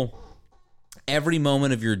whole, every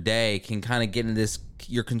moment of your day can kind of get into this.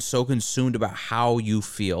 You're so consumed about how you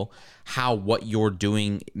feel, how what you're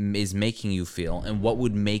doing is making you feel, and what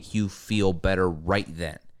would make you feel better right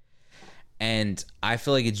then. And I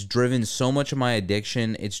feel like it's driven so much of my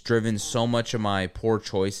addiction. It's driven so much of my poor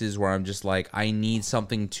choices where I'm just like, I need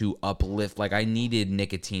something to uplift. Like, I needed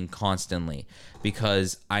nicotine constantly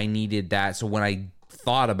because I needed that. So when I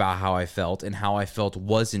thought about how I felt and how I felt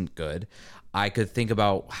wasn't good, I could think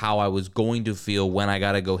about how I was going to feel when I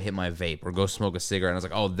got to go hit my vape or go smoke a cigarette. And I was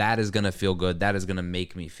like, oh, that is going to feel good. That is going to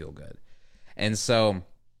make me feel good. And so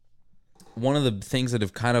one of the things that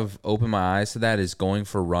have kind of opened my eyes to that is going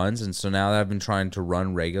for runs. And so now that I've been trying to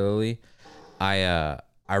run regularly, I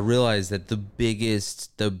realize that the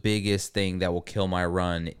biggest thing that will kill my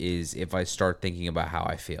run is if I start thinking about how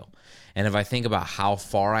I feel. And if I think about how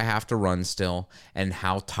far I have to run still and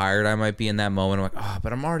how tired I might be in that moment, I'm like,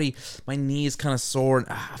 but my knee is kind of sore. And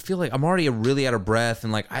I feel like I'm already really out of breath.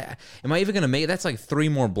 And like, am I even going to make it? That's like 3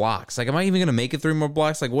 more blocks. Like, am I even going to make it 3 more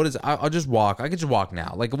blocks? Like, I'll just walk. I could just walk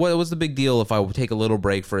now. Like, what's the big deal if I take a little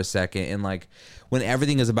break for a second? And like, when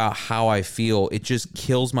everything is about how I feel, it just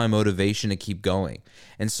kills my motivation to keep going.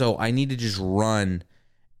 And so I need to just run.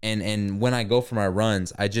 And when I go for my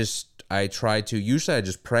runs, usually I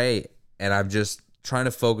just pray. And I'm just trying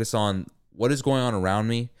to focus on what is going on around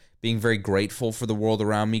me, being very grateful for the world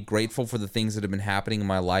around me, grateful for the things that have been happening in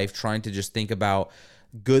my life, trying to just think about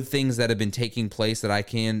good things that have been taking place that I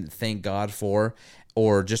can thank God for,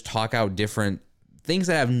 or just talk out different things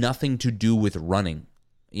that have nothing to do with running,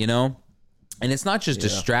 you know? And it's not just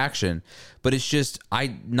distraction, but it's just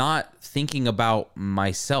not thinking about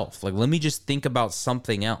myself. Like, let me just think about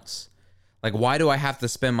something else. Like, why do I have to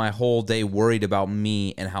spend my whole day worried about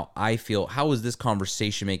me and how I feel? How is this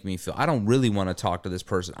conversation making me feel? I don't really want to talk to this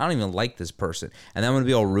person. I don't even like this person. And I'm going to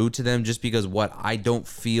be all rude to them just because I don't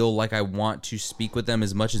feel like I want to speak with them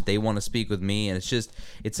as much as they want to speak with me. And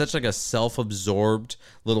it's such like a self-absorbed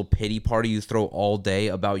little pity party you throw all day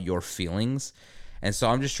about your feelings. And so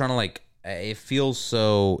I'm just trying to it feels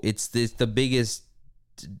so, it's the biggest,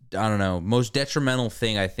 I don't know, most detrimental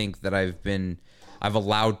thing I think that I've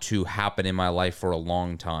allowed to happen in my life for a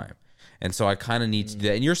long time. And so I kind of need to do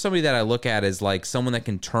that. And you're somebody that I look at as like someone that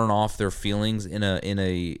can turn off their feelings in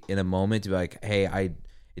a moment to be like, hey,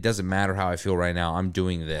 it doesn't matter how I feel right now. I'm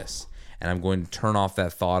doing this. And I'm going to turn off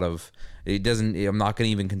that thought of I'm not going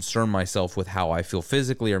to even concern myself with how I feel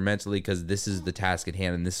physically or mentally, because this is the task at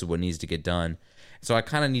hand and this is what needs to get done. So I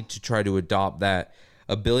kind of need to try to adopt that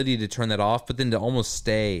ability to turn that off, but then to almost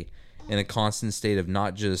stay in a constant state of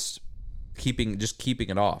not just keeping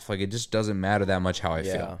it off. Like, it just doesn't matter that much how I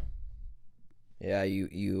feel. Yeah,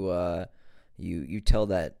 you tell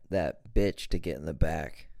that bitch to get in the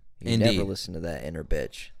back. You Indeed. Never listen to that inner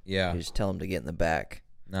bitch. Yeah. You just tell him to get in the back.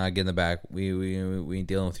 Nah, get in the back. We ain't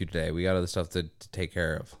dealing with you today. We got other stuff to take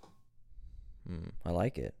care of. I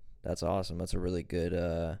like it. That's awesome. That's a really good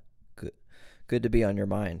to be on your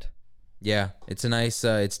mind. Yeah, it's a nice.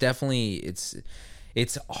 It's definitely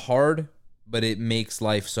it's hard, but it makes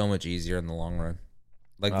life so much easier in the long run.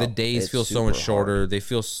 Like the days feel so much shorter. They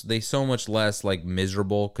so much less like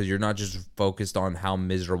miserable because you're not just focused on how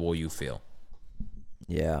miserable you feel.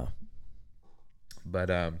 Yeah. But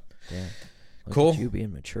yeah. Cool. At you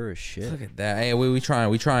being mature as shit. Look at that. Hey, we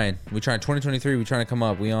trying. 2023. We trying to come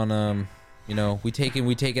up. We on we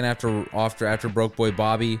taken after Broke Boy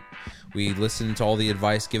Bobby. We listened to all the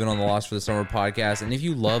advice given on the Lost for the Summer podcast. And if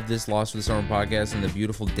you love this Lost for the Summer podcast and the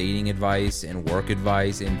beautiful dating advice and work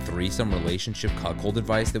advice and threesome relationship cuckold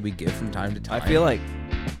advice that we give from time to time, I feel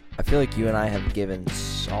like you and I have given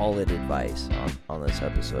solid advice on this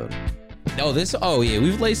episode.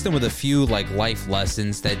 We've laced them with a few like life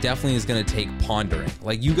lessons that definitely is going to take pondering.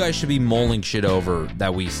 Like you guys should be mulling shit over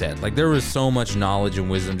that we said. Like there was so much knowledge and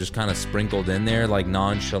wisdom just kind of sprinkled in there like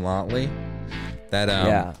nonchalantly. That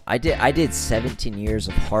yeah, I did 17 years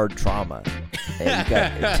of hard trauma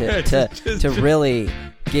to really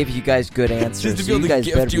give you guys good answers. So you guys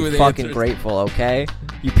better be fucking grateful, okay?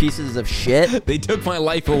 You pieces of shit. They took my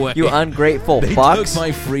life away. You ungrateful fucks. They took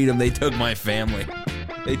my freedom. They took my family.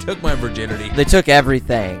 They took my virginity. They took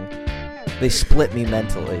everything. They split me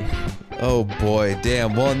mentally. Oh boy,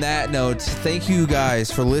 damn. Well, on that note, thank you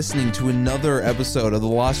guys for listening to another episode of the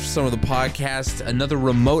Lost for Summer of the podcast. Another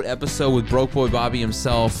remote episode with Broke Boy Bobby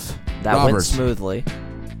himself. That went smoothly.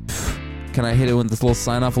 Can I hit it with this little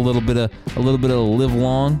sign off? A little bit of live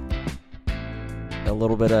long. A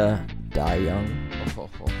little bit of die young.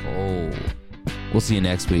 We'll see you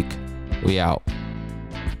next week. We out.